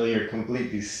until you're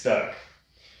completely stuck.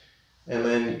 And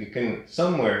then you can,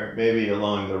 somewhere maybe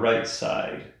along the right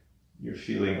side, you're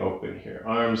feeling open here.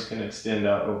 Arms can extend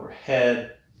out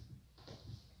overhead.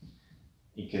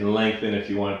 You can lengthen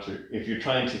if you want to. If you're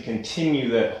trying to continue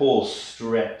that whole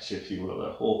stretch, if you will,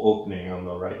 that whole opening on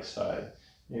the right side.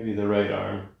 Maybe the right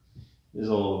arm is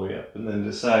all the way up, and then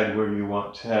decide where you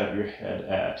want to have your head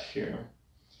at here.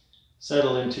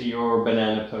 Settle into your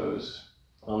banana pose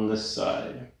on this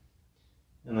side,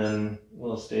 and then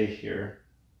we'll stay here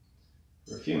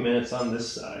for a few minutes on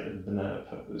this side of the banana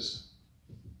pose.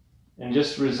 And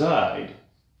just reside,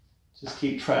 just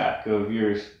keep track of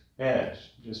your edge,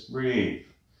 just breathe,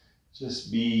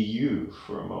 just be you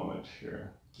for a moment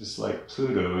here, just like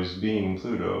Pluto is being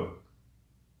Pluto.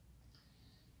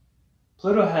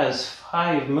 Pluto has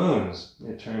 5 moons,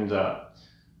 it turns out.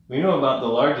 We know about the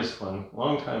largest one a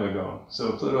long time ago.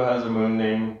 So Pluto has a moon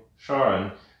named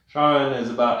Charon. Charon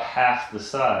is about half the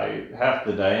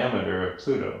diameter of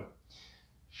Pluto.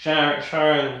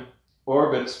 Charon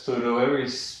orbits Pluto every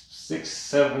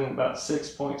about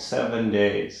 6.7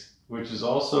 days, which is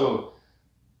also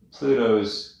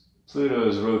Pluto's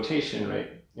rotation rate.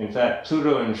 In fact,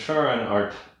 Pluto and Charon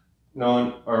are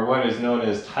what is known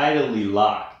as tidally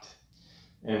locked.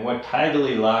 And what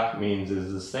tidally locked means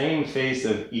is the same face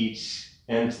of each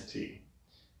entity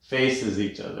faces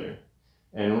each other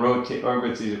and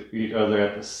orbits each other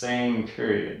at the same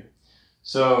period.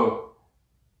 So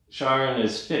Charon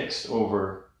is fixed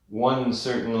over one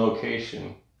certain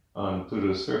location on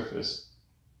Pluto's surface,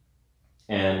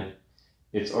 and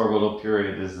its orbital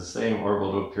period is the same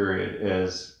orbital period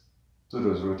as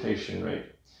Pluto's rotation rate.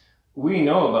 We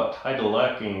know about tidal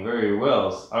locking very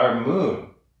well. Our moon,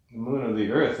 the moon of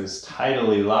the Earth, is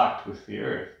tidally locked with the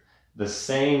Earth. The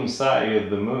same side of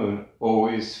the moon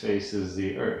always faces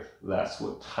the Earth. That's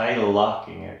what tidal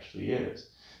locking actually is.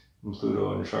 And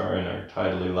Pluto and Charon are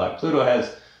tidally locked. Pluto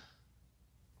has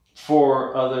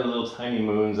 4 other little tiny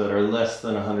moons that are less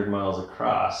than 100 miles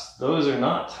across. Those are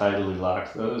not tidally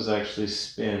locked. Those actually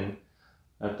spin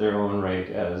at their own rate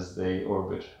as they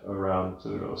orbit around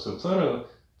Pluto. So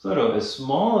Pluto, as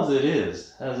small as it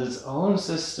is, has its own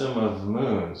system of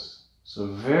moons. So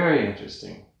very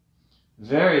interesting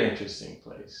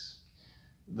place.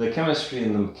 The chemistry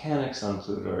and the mechanics on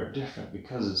Pluto are different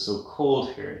because it's so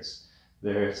cold here.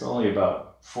 It's only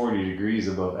about 40 degrees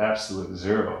above absolute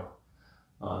zero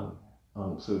on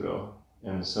Pluto.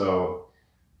 And so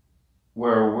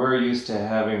where we're used to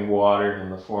having water in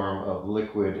the form of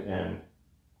liquid and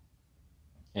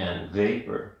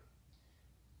vapor,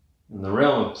 in the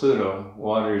realm of Pluto,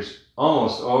 water's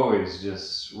almost always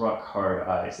just rock hard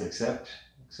ice, except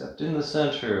in the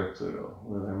center of Pluto,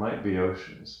 where there might be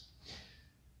oceans.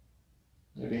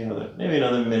 Maybe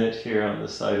another minute here on the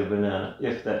side of banana,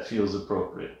 if that feels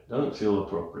appropriate. Doesn't feel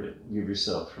appropriate, give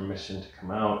yourself permission to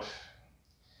come out.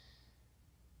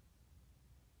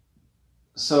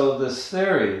 So this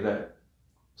theory that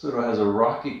Pluto has a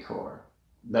rocky core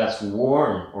that's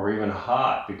warm or even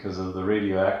hot because of the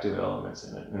radioactive elements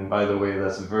in it. And by the way,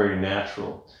 that's very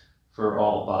natural for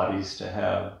all bodies to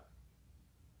have,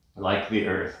 like the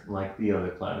Earth, like the other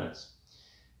planets.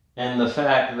 And the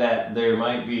fact that there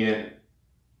might be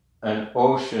an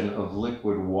ocean of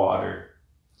liquid water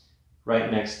right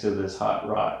next to this hot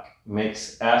rock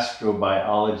makes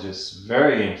astrobiologists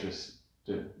very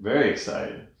interested, very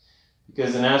excited.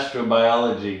 Because in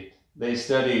astrobiology, they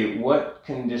study what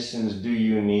conditions do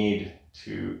you need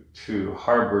to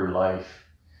harbor life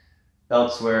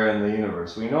elsewhere in the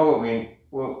universe. We know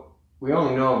we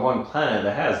only know of one planet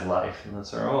that has life, and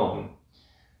that's our own.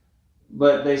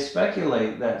 But they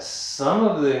speculate that some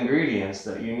of the ingredients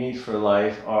that you need for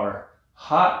life are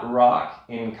hot rock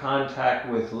in contact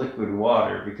with liquid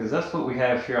water, because that's what we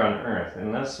have here on Earth,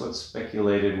 and that's what's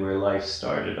speculated where life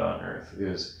started on Earth,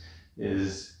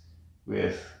 is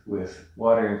with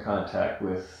water in contact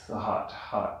with the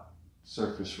hot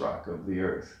surface rock of the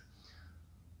Earth.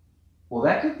 Well,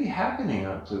 that could be happening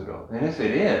on Pluto, and if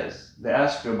it is, the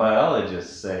astrobiologists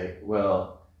say,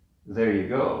 well, there you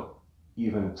go.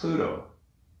 Even Pluto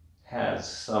has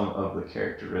some of the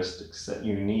characteristics that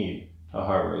you need to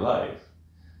harbor life.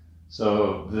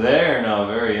 So they're now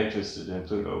very interested in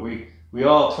Pluto. We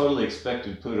all totally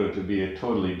expected Pluto to be a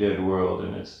totally dead world,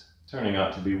 and it's turning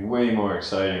out to be way more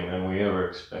exciting than we ever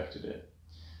expected it.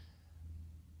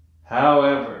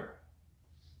 However,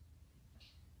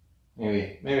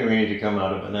 maybe we need to come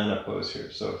out of banana pose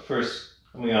here. So first,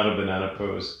 coming out of banana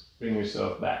pose, bring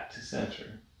yourself back to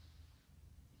center.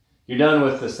 You're done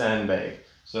with the sandbag.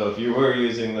 So if you were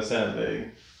using the sandbag,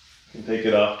 you can take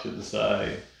it off to the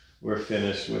side. We're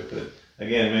finished with it.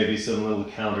 Again, maybe some little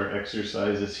counter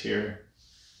exercises here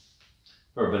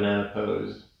for banana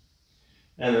pose.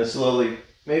 And then slowly,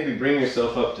 maybe bring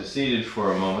yourself up to seated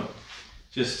for a moment,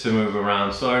 just to move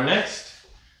around. So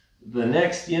the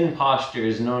next yin posture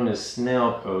is known as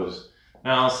snail pose.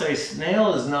 Now I'll say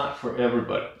snail is not for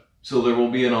everybody. So there will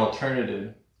be an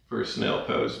alternative for snail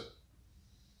pose.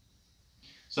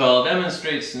 So I'll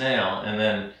demonstrate snail, and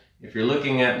then if you're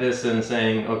looking at this and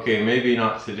saying, okay, maybe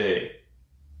not today,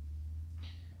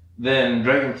 then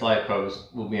dragonfly pose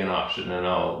will be an option, and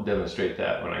I'll demonstrate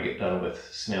that when I get done with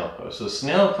snail pose. So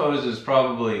snail pose is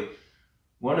probably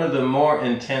one of the more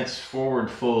intense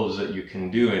forward folds that you can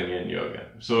do in yin yoga.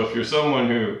 So if you're someone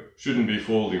who shouldn't be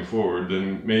folding forward,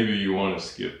 then maybe you want to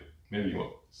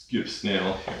skip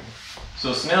snail here.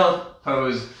 So snail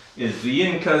pose is the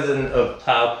yin cousin of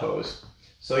plow pose.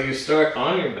 So you start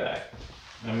on your back.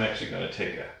 I'm actually going to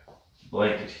take a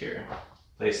blanket here.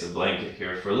 Place a blanket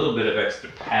here for a little bit of extra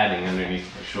padding underneath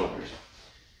my shoulders.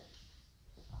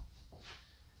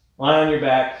 Lie on your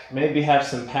back, maybe have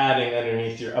some padding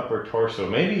underneath your upper torso,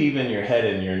 maybe even your head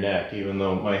and your neck, even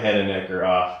though my head and neck are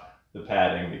off the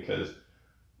padding because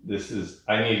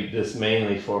I need this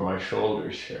mainly for my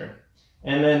shoulders here.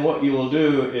 And then what you will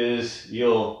do is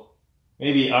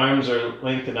maybe arms are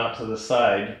lengthened out to the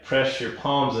side, press your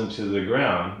palms into the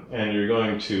ground, and you're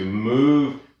going to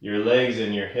move your legs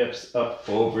and your hips up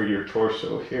over your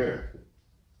torso here,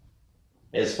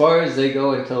 as far as they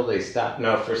go until they stop.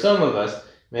 Now for some of us,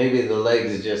 maybe the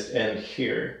legs just end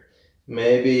here.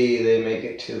 Maybe they make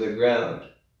it to the ground.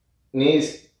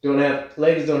 Legs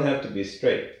don't have to be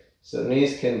straight. So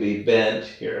knees can be bent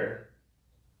here.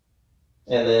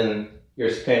 And then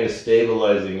you're kind of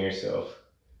stabilizing yourself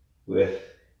with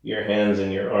your hands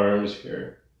and your arms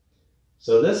here.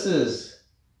 So this is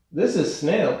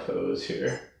snail pose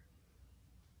here.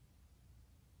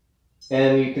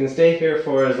 And you can stay here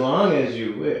for as long as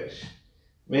you wish.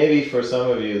 Maybe for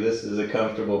some of you this is a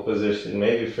comfortable position.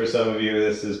 Maybe for some of you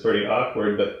this is pretty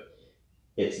awkward, but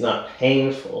it's not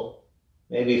painful.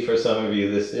 Maybe for some of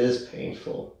you this is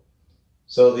painful.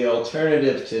 So the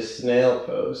alternative to snail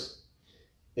pose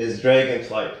is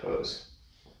dragonfly pose.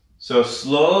 So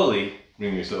slowly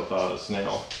bring yourself out of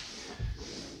snail.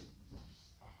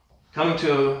 Come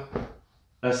to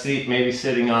a seat, maybe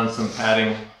sitting on some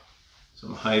padding,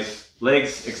 some height,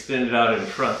 legs extended out in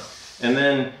front. And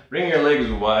then bring your legs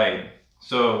wide.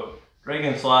 So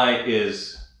dragonfly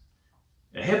is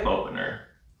a hip opener.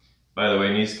 By the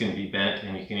way, knees can be bent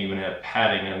and you can even have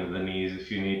padding under the knees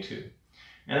if you need to.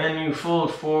 And then you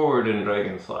fold forward in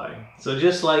dragonfly. So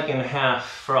just like in half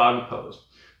frog pose,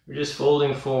 you're just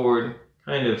folding forward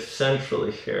kind of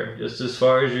centrally here, just as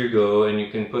far as you go, and you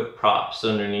can put props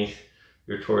underneath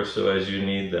your torso as you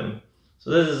need them. So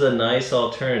this is a nice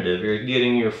alternative. You're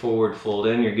getting your forward fold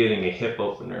and you're getting a hip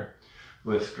opener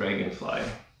with dragonfly.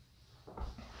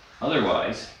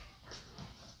 Otherwise,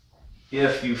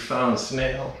 if you found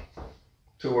snail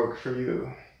to work for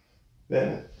you,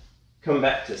 then come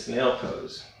back to snail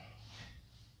pose.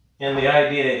 And the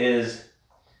idea is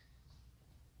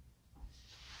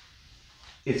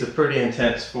it's a pretty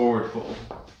intense forward fold.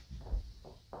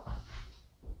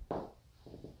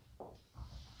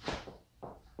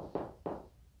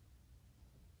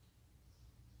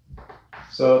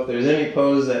 So if there's any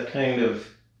pose that kind of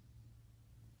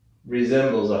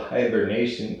resembles a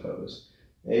hibernation pose,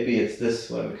 maybe it's this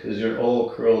one because you're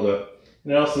all curled up.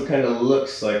 And it also kind of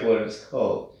looks like what it's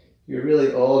called. You're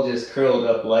really all just curled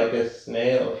up like a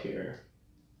snail here.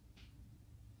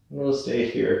 And we'll stay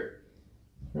here.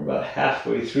 We're about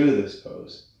halfway through this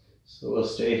pose. So we'll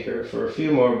stay here for a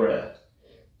few more breaths.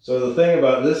 So the thing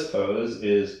about this pose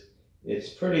is it's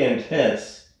pretty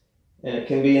intense, and it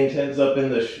can be intense up in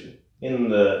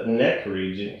the neck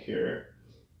region here.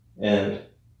 And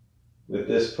with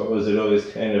this pose, it always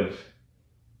kind of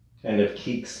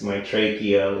keeks my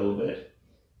trachea a little bit,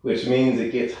 which means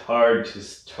it gets hard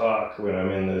to talk when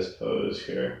I'm in this pose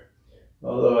here.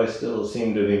 Although I still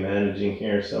seem to be managing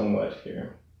here somewhat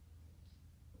here.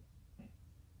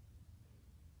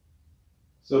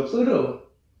 So Pluto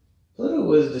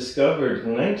was discovered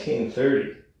in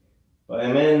 1930 by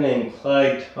a man named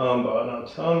Clyde Tombaugh. Now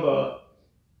Tombaugh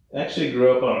actually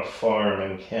grew up on a farm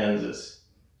in Kansas.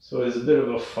 So he's a bit of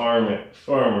a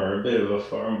farmer, a bit of a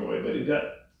farm boy, but he got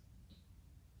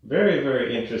very,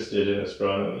 very interested in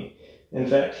astronomy. In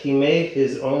fact, he made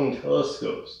his own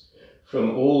telescopes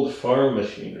from old farm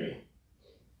machinery.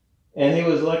 And he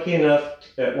was lucky enough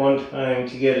at one time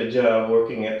to get a job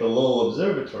working at the Lowell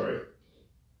Observatory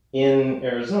in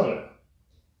Arizona.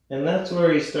 And that's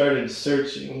where he started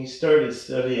searching. He started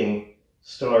studying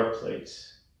star plates.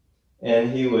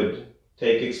 And he would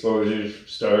take exposures of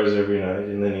stars every night,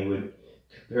 and then he would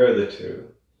compare the two.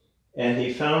 And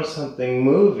he found something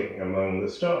moving among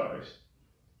the stars.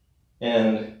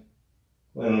 And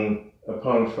when,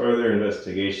 upon further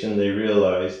investigation, they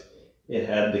realized it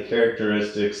had the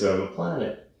characteristics of a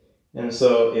planet. And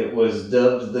so it was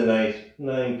dubbed the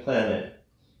Ninth Planet.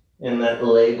 And that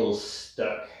label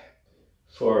stuck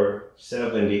for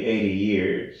 70, 80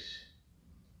 years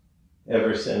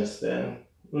ever since then.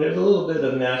 And there's a little bit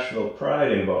of national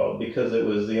pride involved because it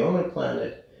was the only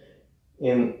planet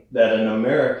that an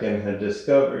American had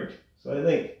discovered. So I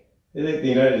think the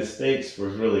United States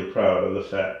was really proud of the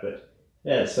fact that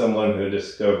it had someone who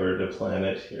discovered a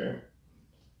planet here.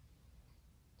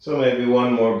 So maybe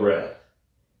one more breath,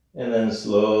 and then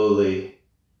slowly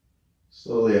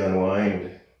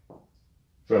unwind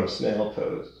from snail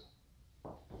pose.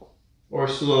 Or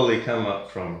slowly come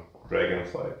up from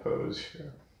dragonfly pose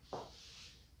here.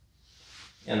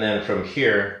 And then from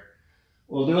here,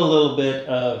 we'll do a little bit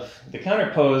of, the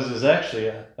counter pose is actually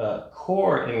a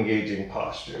core engaging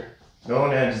posture,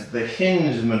 known as the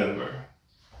hinge maneuver.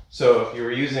 So if you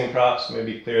were using props,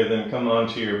 maybe clear them, come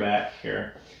onto your back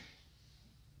here.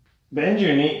 Bend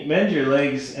your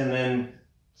legs, and then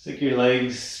stick your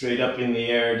legs straight up in the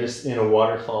air, just in a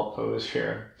waterfall pose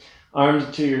here. Arms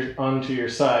onto your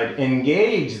side,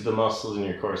 engage the muscles in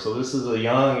your core. So this is a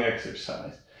yang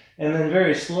exercise. And then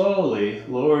very slowly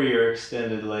lower your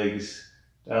extended legs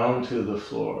down to the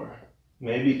floor.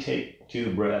 Maybe take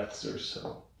 2 breaths or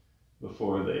so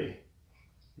before they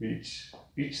reach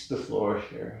the floor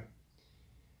here.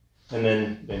 And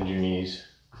then bend your knees,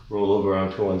 roll over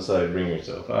onto one side, bring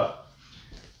yourself up.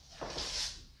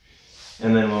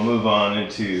 And then we'll move on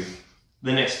into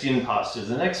the next yin postures.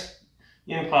 The next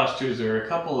yin postures are a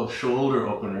couple of shoulder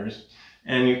openers,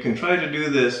 and you can try to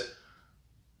do this.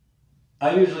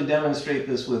 I usually demonstrate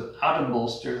this without a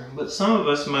bolster, but some of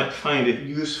us might find it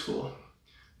useful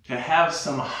to have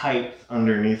some height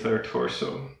underneath our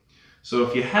torso. So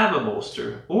if you have a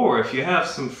bolster, or if you have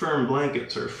some firm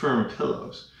blankets or firm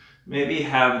pillows, maybe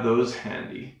have those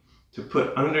handy to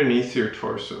put underneath your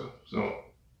torso. So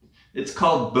it's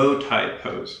called bow tie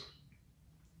pose.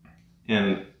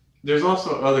 And there's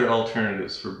also other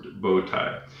alternatives for bow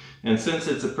tie. And since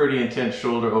it's a pretty intense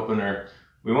shoulder opener,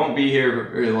 we won't be here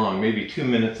very long, maybe 2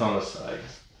 minutes on the side.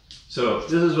 So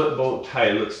this is what bow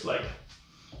tie looks like.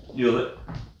 You'll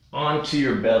onto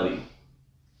your belly,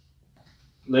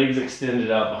 legs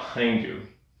extended out behind you,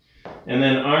 and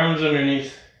then arms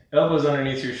underneath, elbows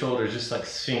underneath your shoulders, just like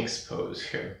Sphinx pose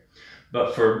here.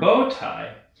 But for bow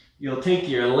tie, you'll take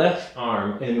your left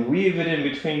arm and weave it in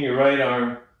between your right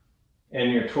arm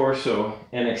and your torso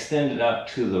and extend it out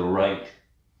to the right.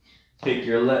 Take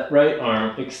your right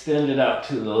arm, extend it out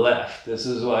to the left. This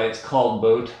is why it's called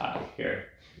bow tie here.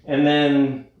 And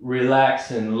then relax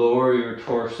and lower your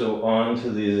torso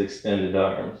onto these extended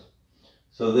arms.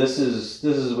 So this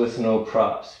is with no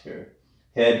props here.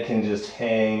 Head can just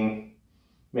hang.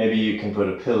 Maybe you can put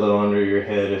a pillow under your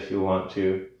head if you want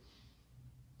to.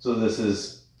 So this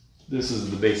is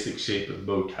the basic shape of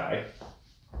bow tie.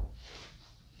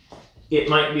 It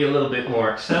might be a little bit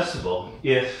more accessible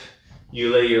if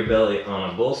you lay your belly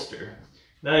on a bolster.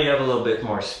 Now you have a little bit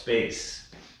more space.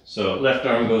 So left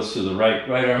arm goes to the right,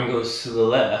 right arm goes to the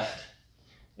left.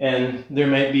 And there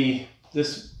might be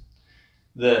this,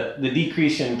 the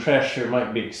decrease in pressure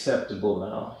might be acceptable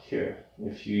now here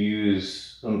if you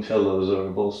use some pillows or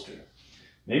a bolster.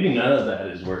 Maybe none of that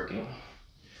is working.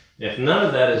 If none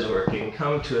of that is working,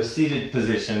 come to a seated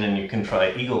position and you can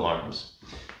try eagle arms.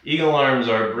 Eagle arms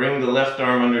are bring the left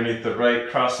arm underneath the right,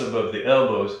 cross above the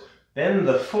elbows, bend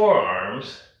the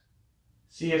forearms.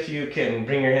 See if you can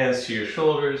bring your hands to your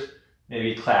shoulders,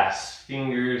 maybe clasp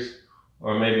fingers,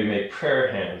 or maybe make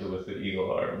prayer hands with the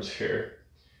eagle arms here.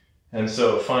 And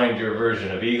so find your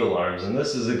version of eagle arms, and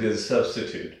this is a good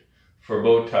substitute for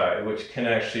bow tie, which can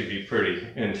actually be pretty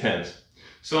intense.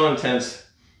 So intense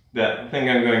that I think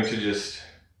I'm going to just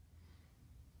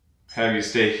have you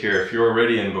stay here. If you're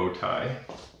already in bow tie,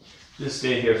 just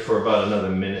stay here for about another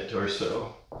minute or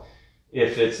so,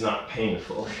 if it's not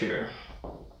painful here.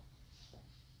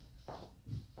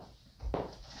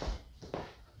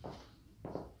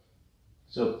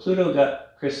 So Pluto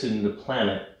got christened the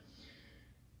planet,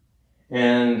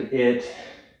 and it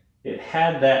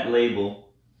had that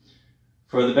label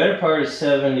for the better part of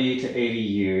 70 to 80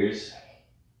 years.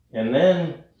 And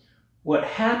then what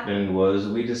happened was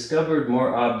we discovered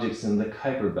more objects in the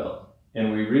Kuiper Belt,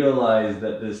 and we realized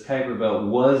that this Kuiper Belt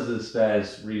was this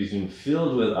vast region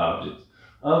filled with objects,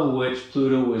 of which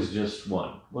Pluto was just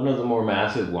one of the more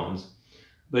massive ones.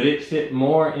 But it fit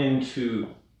more into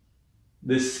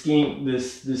this scheme,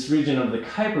 this region of the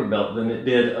Kuiper Belt than it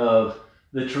did of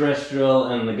the terrestrial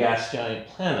and the gas giant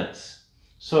planets.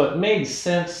 So it made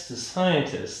sense to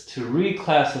scientists to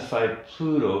reclassify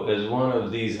Pluto as one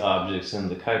of these objects in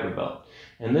the Kuiper Belt.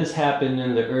 And this happened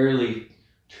in the early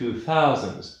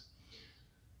 2000s.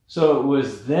 So it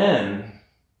was then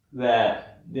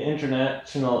that the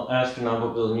International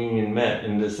Astronomical Union met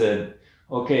and they said,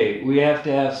 okay, we have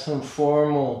to have some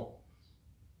formal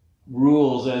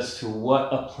rules as to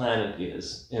what a planet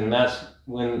is. And that's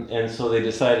when, and so they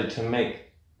decided to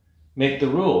make the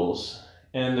rules.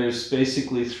 And there's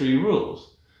basically 3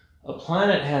 rules. A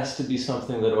planet has to be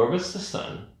something that orbits the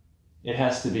sun. It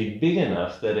has to be big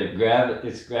enough that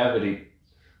its gravity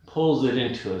pulls it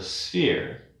into a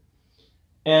sphere.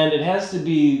 And it has to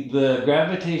be the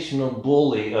gravitational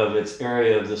bully of its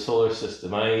area of the solar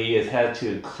system, i.e. it had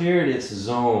to have cleared its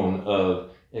zone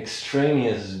of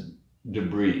extraneous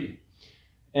debris.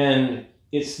 And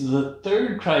it's the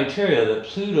 3rd criteria that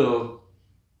Pluto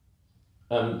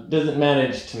doesn't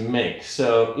manage to make.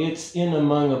 So it's in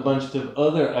among a bunch of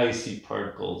other icy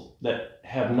particles that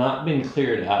have not been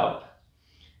cleared out.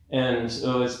 And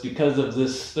so it's because of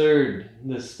this third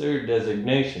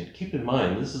designation. Keep in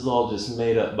mind, this is all just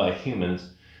made up by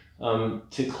humans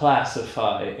to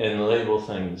classify and label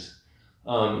things.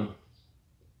 I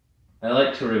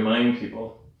like to remind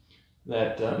people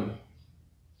that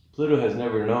Pluto has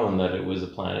never known that it was a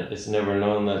planet. It's never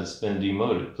known that it's been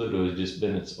demoted. Pluto has just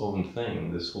been its own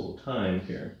thing this whole time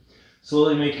here.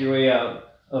 Slowly make your way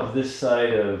out of this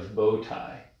side of bow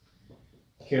tie.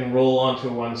 You can roll onto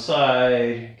one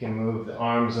side, you can move the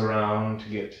arms around to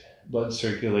get blood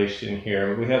circulation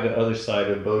here. We have the other side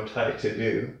of bow tie to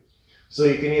do. So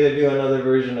you can either do another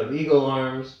version of eagle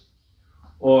arms,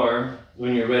 or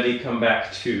when you're ready, come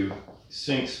back to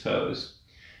Sphinx Pose.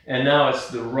 And now it's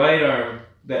the right arm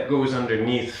that goes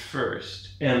underneath first,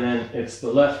 and then it's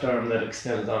the left arm that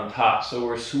extends on top. So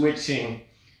we're switching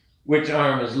which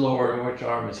arm is lower and which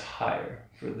arm is higher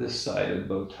for this side of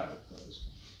bow tie pose.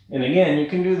 And again, you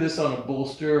can do this on a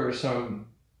bolster or some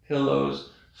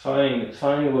pillows.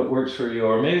 Find what works for you,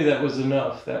 or maybe that was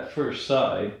enough, that first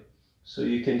side, so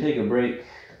you can take a break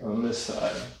on this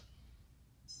side.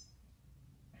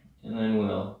 And then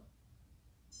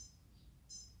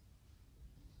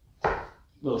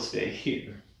we'll stay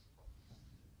here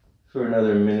for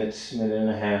another minute and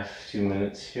a half, 2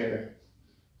 minutes here.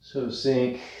 So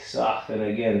sink, soften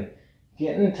again.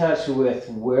 Get in touch with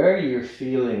where you're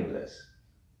feeling this.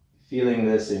 Feeling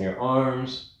this in your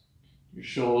arms, your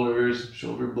shoulders,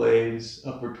 shoulder blades,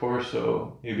 upper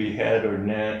torso, maybe head or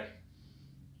neck.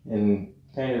 And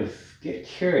kind of get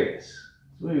curious.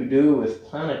 What we do with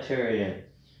planetary and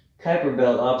Kuiper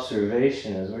Belt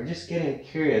observation is we're just getting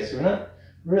curious. We're not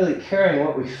really caring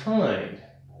what we find.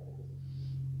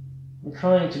 We're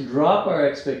trying to drop our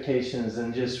expectations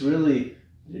and just really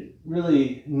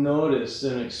notice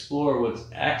and explore what's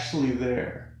actually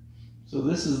there. So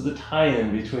this is the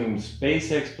tie-in between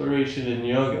space exploration and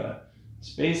yoga.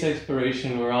 Space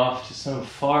exploration, we're off to some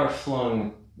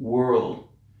far-flung world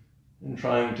and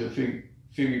trying to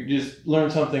figure, just learn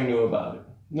something new about it.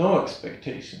 No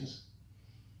expectations.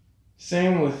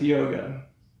 Same with yoga.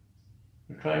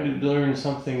 We're trying to learn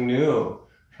something new,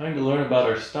 trying to learn about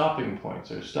our stopping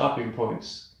points. Our stopping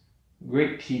points,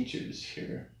 great teachers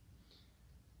here.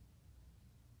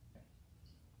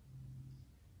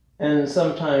 And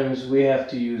sometimes we have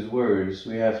to use words,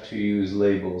 we have to use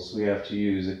labels, we have to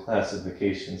use a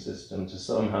classification system to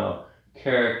somehow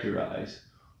characterize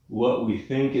what we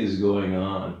think is going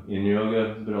on in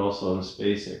yoga, but also in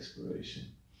space exploration.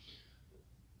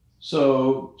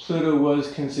 So Pluto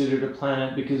was considered a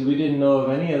planet because we didn't know of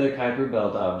any other Kuiper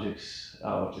Belt objects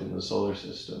out in the solar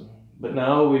system. But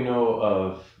now we know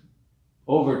of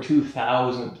over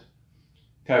 2,000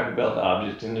 Kuiper Belt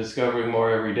objects and discovering more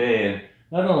every day. And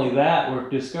not only that, we're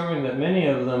discovering that many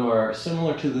of them are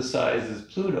similar to the size as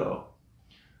Pluto.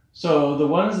 So the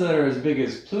ones that are as big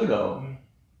as Pluto,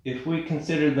 if we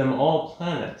considered them all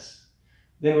planets,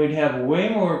 then we'd have way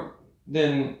more.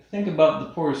 Then think about the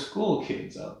poor school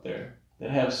kids out there that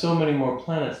have so many more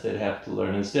planets they'd have to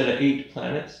learn. Instead of 8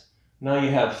 planets, now you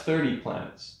have 30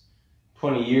 planets.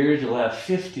 20 years, you'll have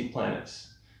 50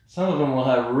 planets. Some of them will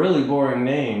have really boring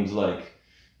names like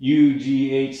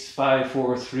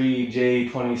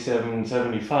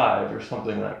UGH543J2775 or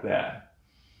something like that.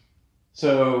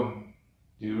 So,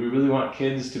 do we really want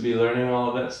kids to be learning all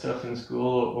of that stuff in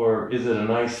school, or is it a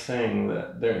nice thing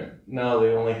that now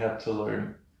they only have to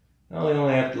learn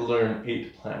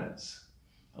 8 planets?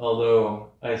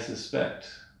 Although I suspect,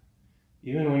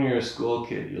 even when you're a school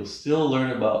kid, you'll still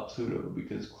learn about Pluto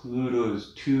because Pluto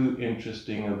is too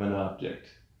interesting of an object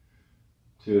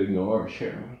to ignore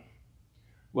here.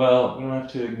 Well, we don't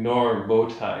have to ignore bow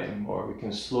tie anymore. We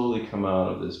can slowly come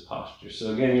out of this posture.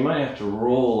 So again, you might have to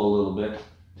roll a little bit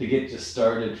to get you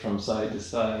started from side to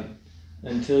side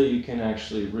until you can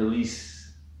actually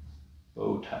release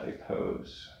bow tie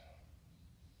pose.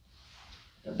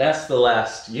 That's the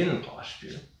last yin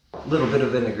posture. A little bit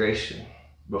of integration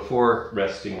before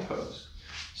resting pose.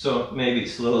 So maybe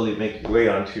slowly make your way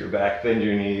onto your back, bend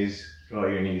your knees, draw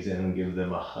your knees in, give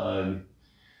them a hug.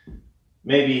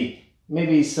 Maybe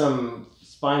some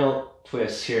spinal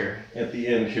twists here at the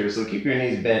end here. So keep your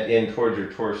knees bent in towards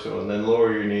your torso and then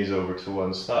lower your knees over to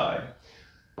one side.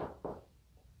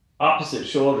 Opposite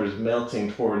shoulders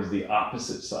melting towards the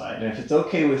opposite side. And if it's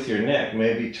okay with your neck,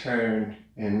 maybe turn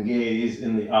and gaze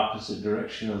in the opposite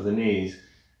direction of the knees.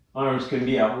 Arms can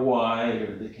be out wide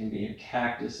or they can be a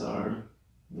cactus arm.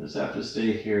 You just have to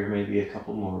stay here maybe a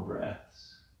couple more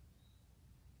breaths.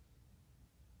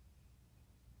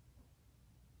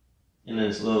 And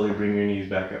then slowly bring your knees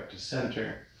back up to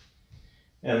center.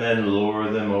 And then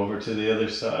lower them over to the other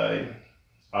side.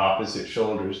 Opposite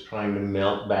shoulders trying to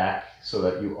melt back so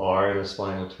that you are in a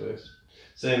spinal twist.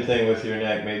 Same thing with your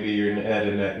neck. Maybe your head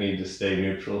and neck need to stay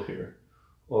neutral here.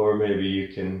 Or maybe you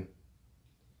can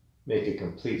make a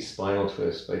complete spinal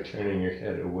twist by turning your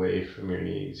head away from your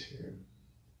knees here.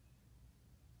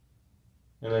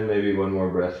 And then maybe one more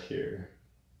breath here.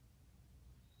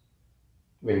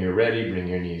 When you're ready, bring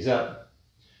your knees up.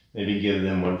 Maybe give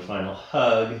them one final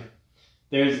hug.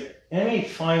 There's any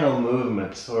final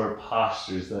movements or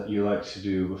postures that you like to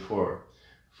do before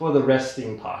the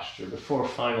resting posture, before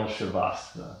final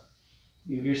shavasana.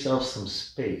 Give yourself some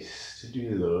space to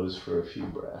do those for a few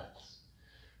breaths.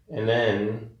 And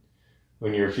then,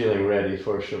 when you're feeling ready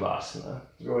for shavasana,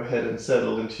 go ahead and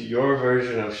settle into your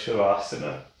version of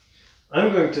shavasana.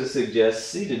 I'm going to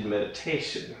suggest seated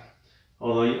meditation.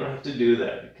 Although you don't have to do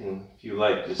that. You can, if you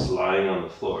like, just lying on the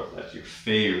floor. If that's your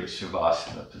favorite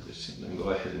Shavasana position, then go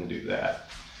ahead and do that.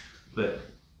 But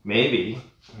maybe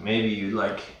you'd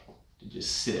like to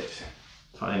just sit.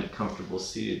 Find a comfortable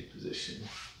seated position.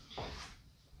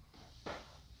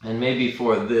 And maybe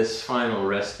for this final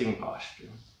resting posture,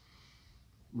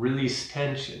 release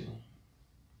tension,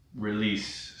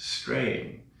 release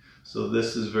strain. So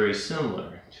this is very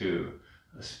similar to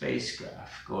a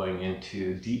spacecraft going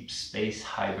into deep space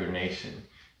hibernation.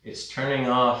 It's turning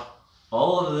off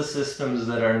all of the systems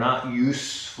that are not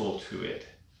useful to it.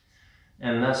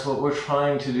 And that's what we're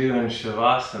trying to do in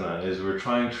Shavasana, is we're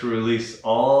trying to release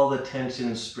all the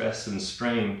tension, stress, and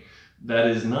strain that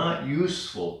is not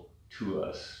useful to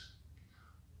us,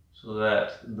 so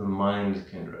that the mind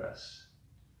can rest,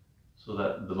 so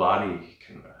that the body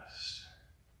can rest.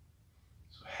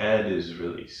 So head is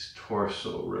released,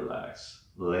 torso relaxed,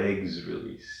 legs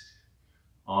released,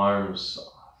 arms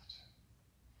soft,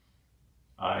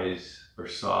 eyes are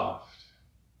soft,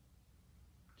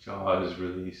 jaw is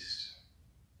released.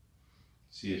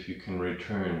 See if you can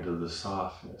return to the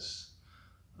softness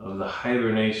of the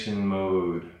hibernation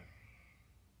mode.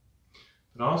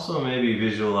 But also maybe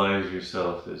visualize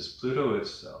yourself as Pluto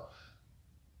itself.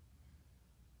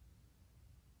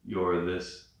 You're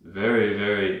this very,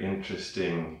 very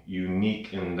interesting,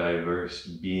 unique and diverse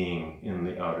being in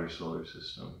the outer solar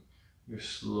system. You're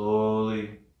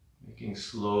making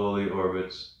slowly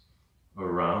orbits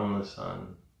around the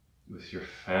sun with your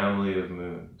family of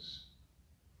moons.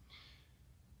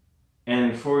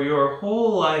 And for your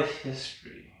whole life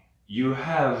history, you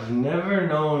have never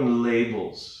known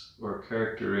labels or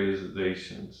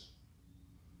characterizations.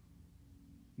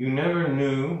 You never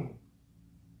knew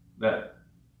that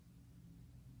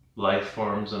life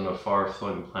forms on a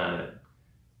far-flung planet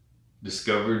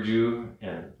discovered you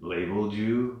and labeled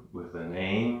you with a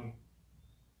name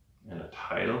and a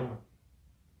title.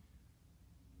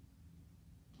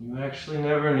 You actually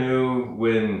never knew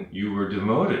when you were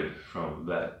demoted from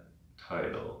that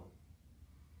title.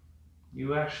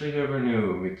 You actually never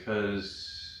knew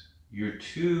because you're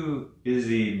too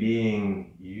busy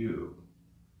being you,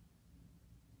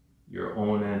 your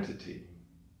own entity,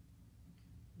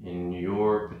 in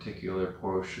your particular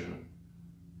portion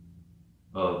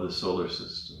of the solar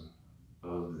system,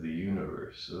 of the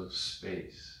universe, of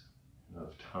space,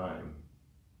 of time.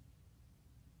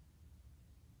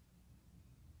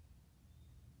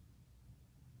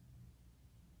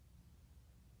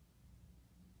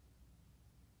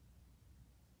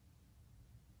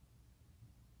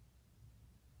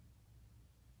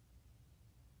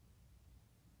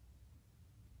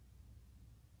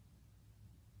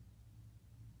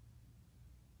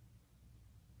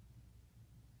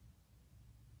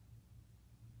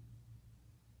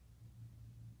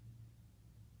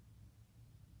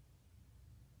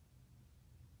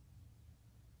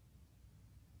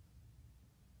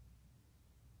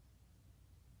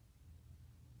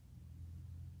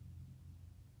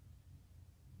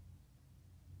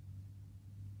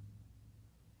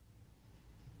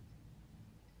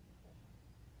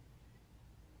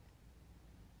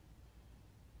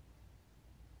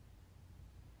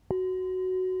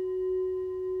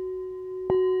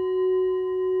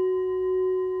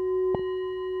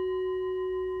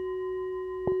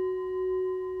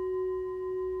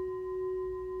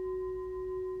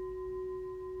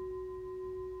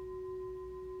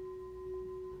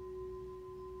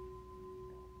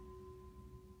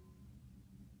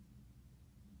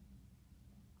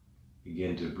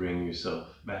 Begin to bring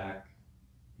yourself back.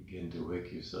 Begin to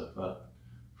wake yourself up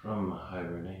from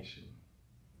hibernation.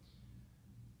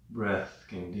 Breath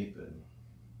can deepen.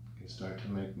 You can start to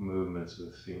make movements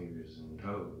with fingers and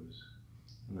toes.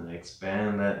 And then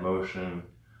expand that motion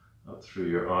up through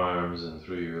your arms and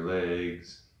through your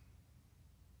legs.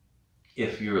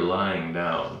 If you're lying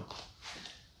down,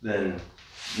 then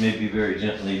maybe very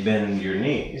gently bend your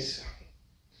knees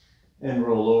and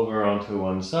roll over onto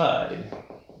one side.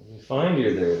 Find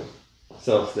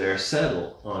yourself there,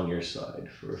 settle on your side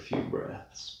for a few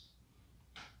breaths.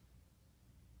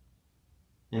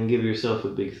 And give yourself a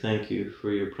big thank you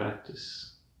for your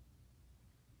practice.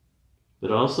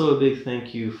 But also a big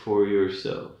thank you for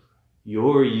yourself,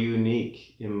 your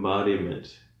unique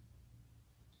embodiment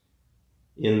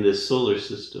in this solar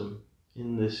system,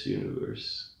 in this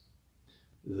universe.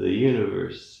 The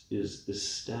universe is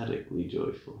ecstatically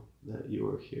joyful that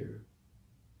you're here.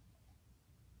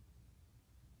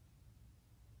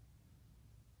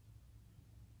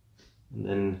 And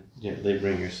then gently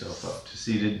bring yourself up to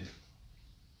seated.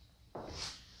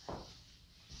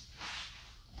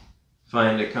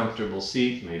 Find a comfortable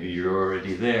seat, maybe you're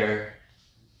already there.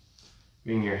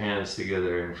 Bring your hands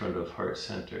together in front of heart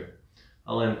center.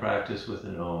 I'll end practice with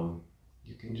an Om.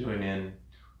 You can join in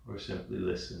or simply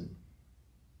listen.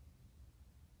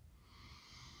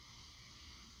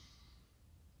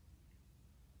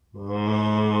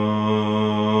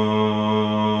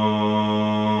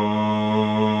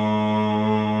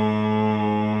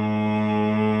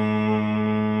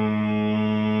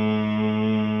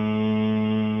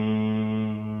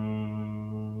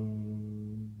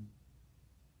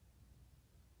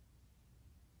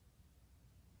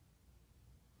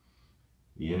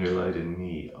 The inner light in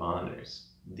me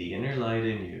honors the inner light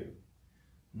in you.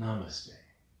 Namaste.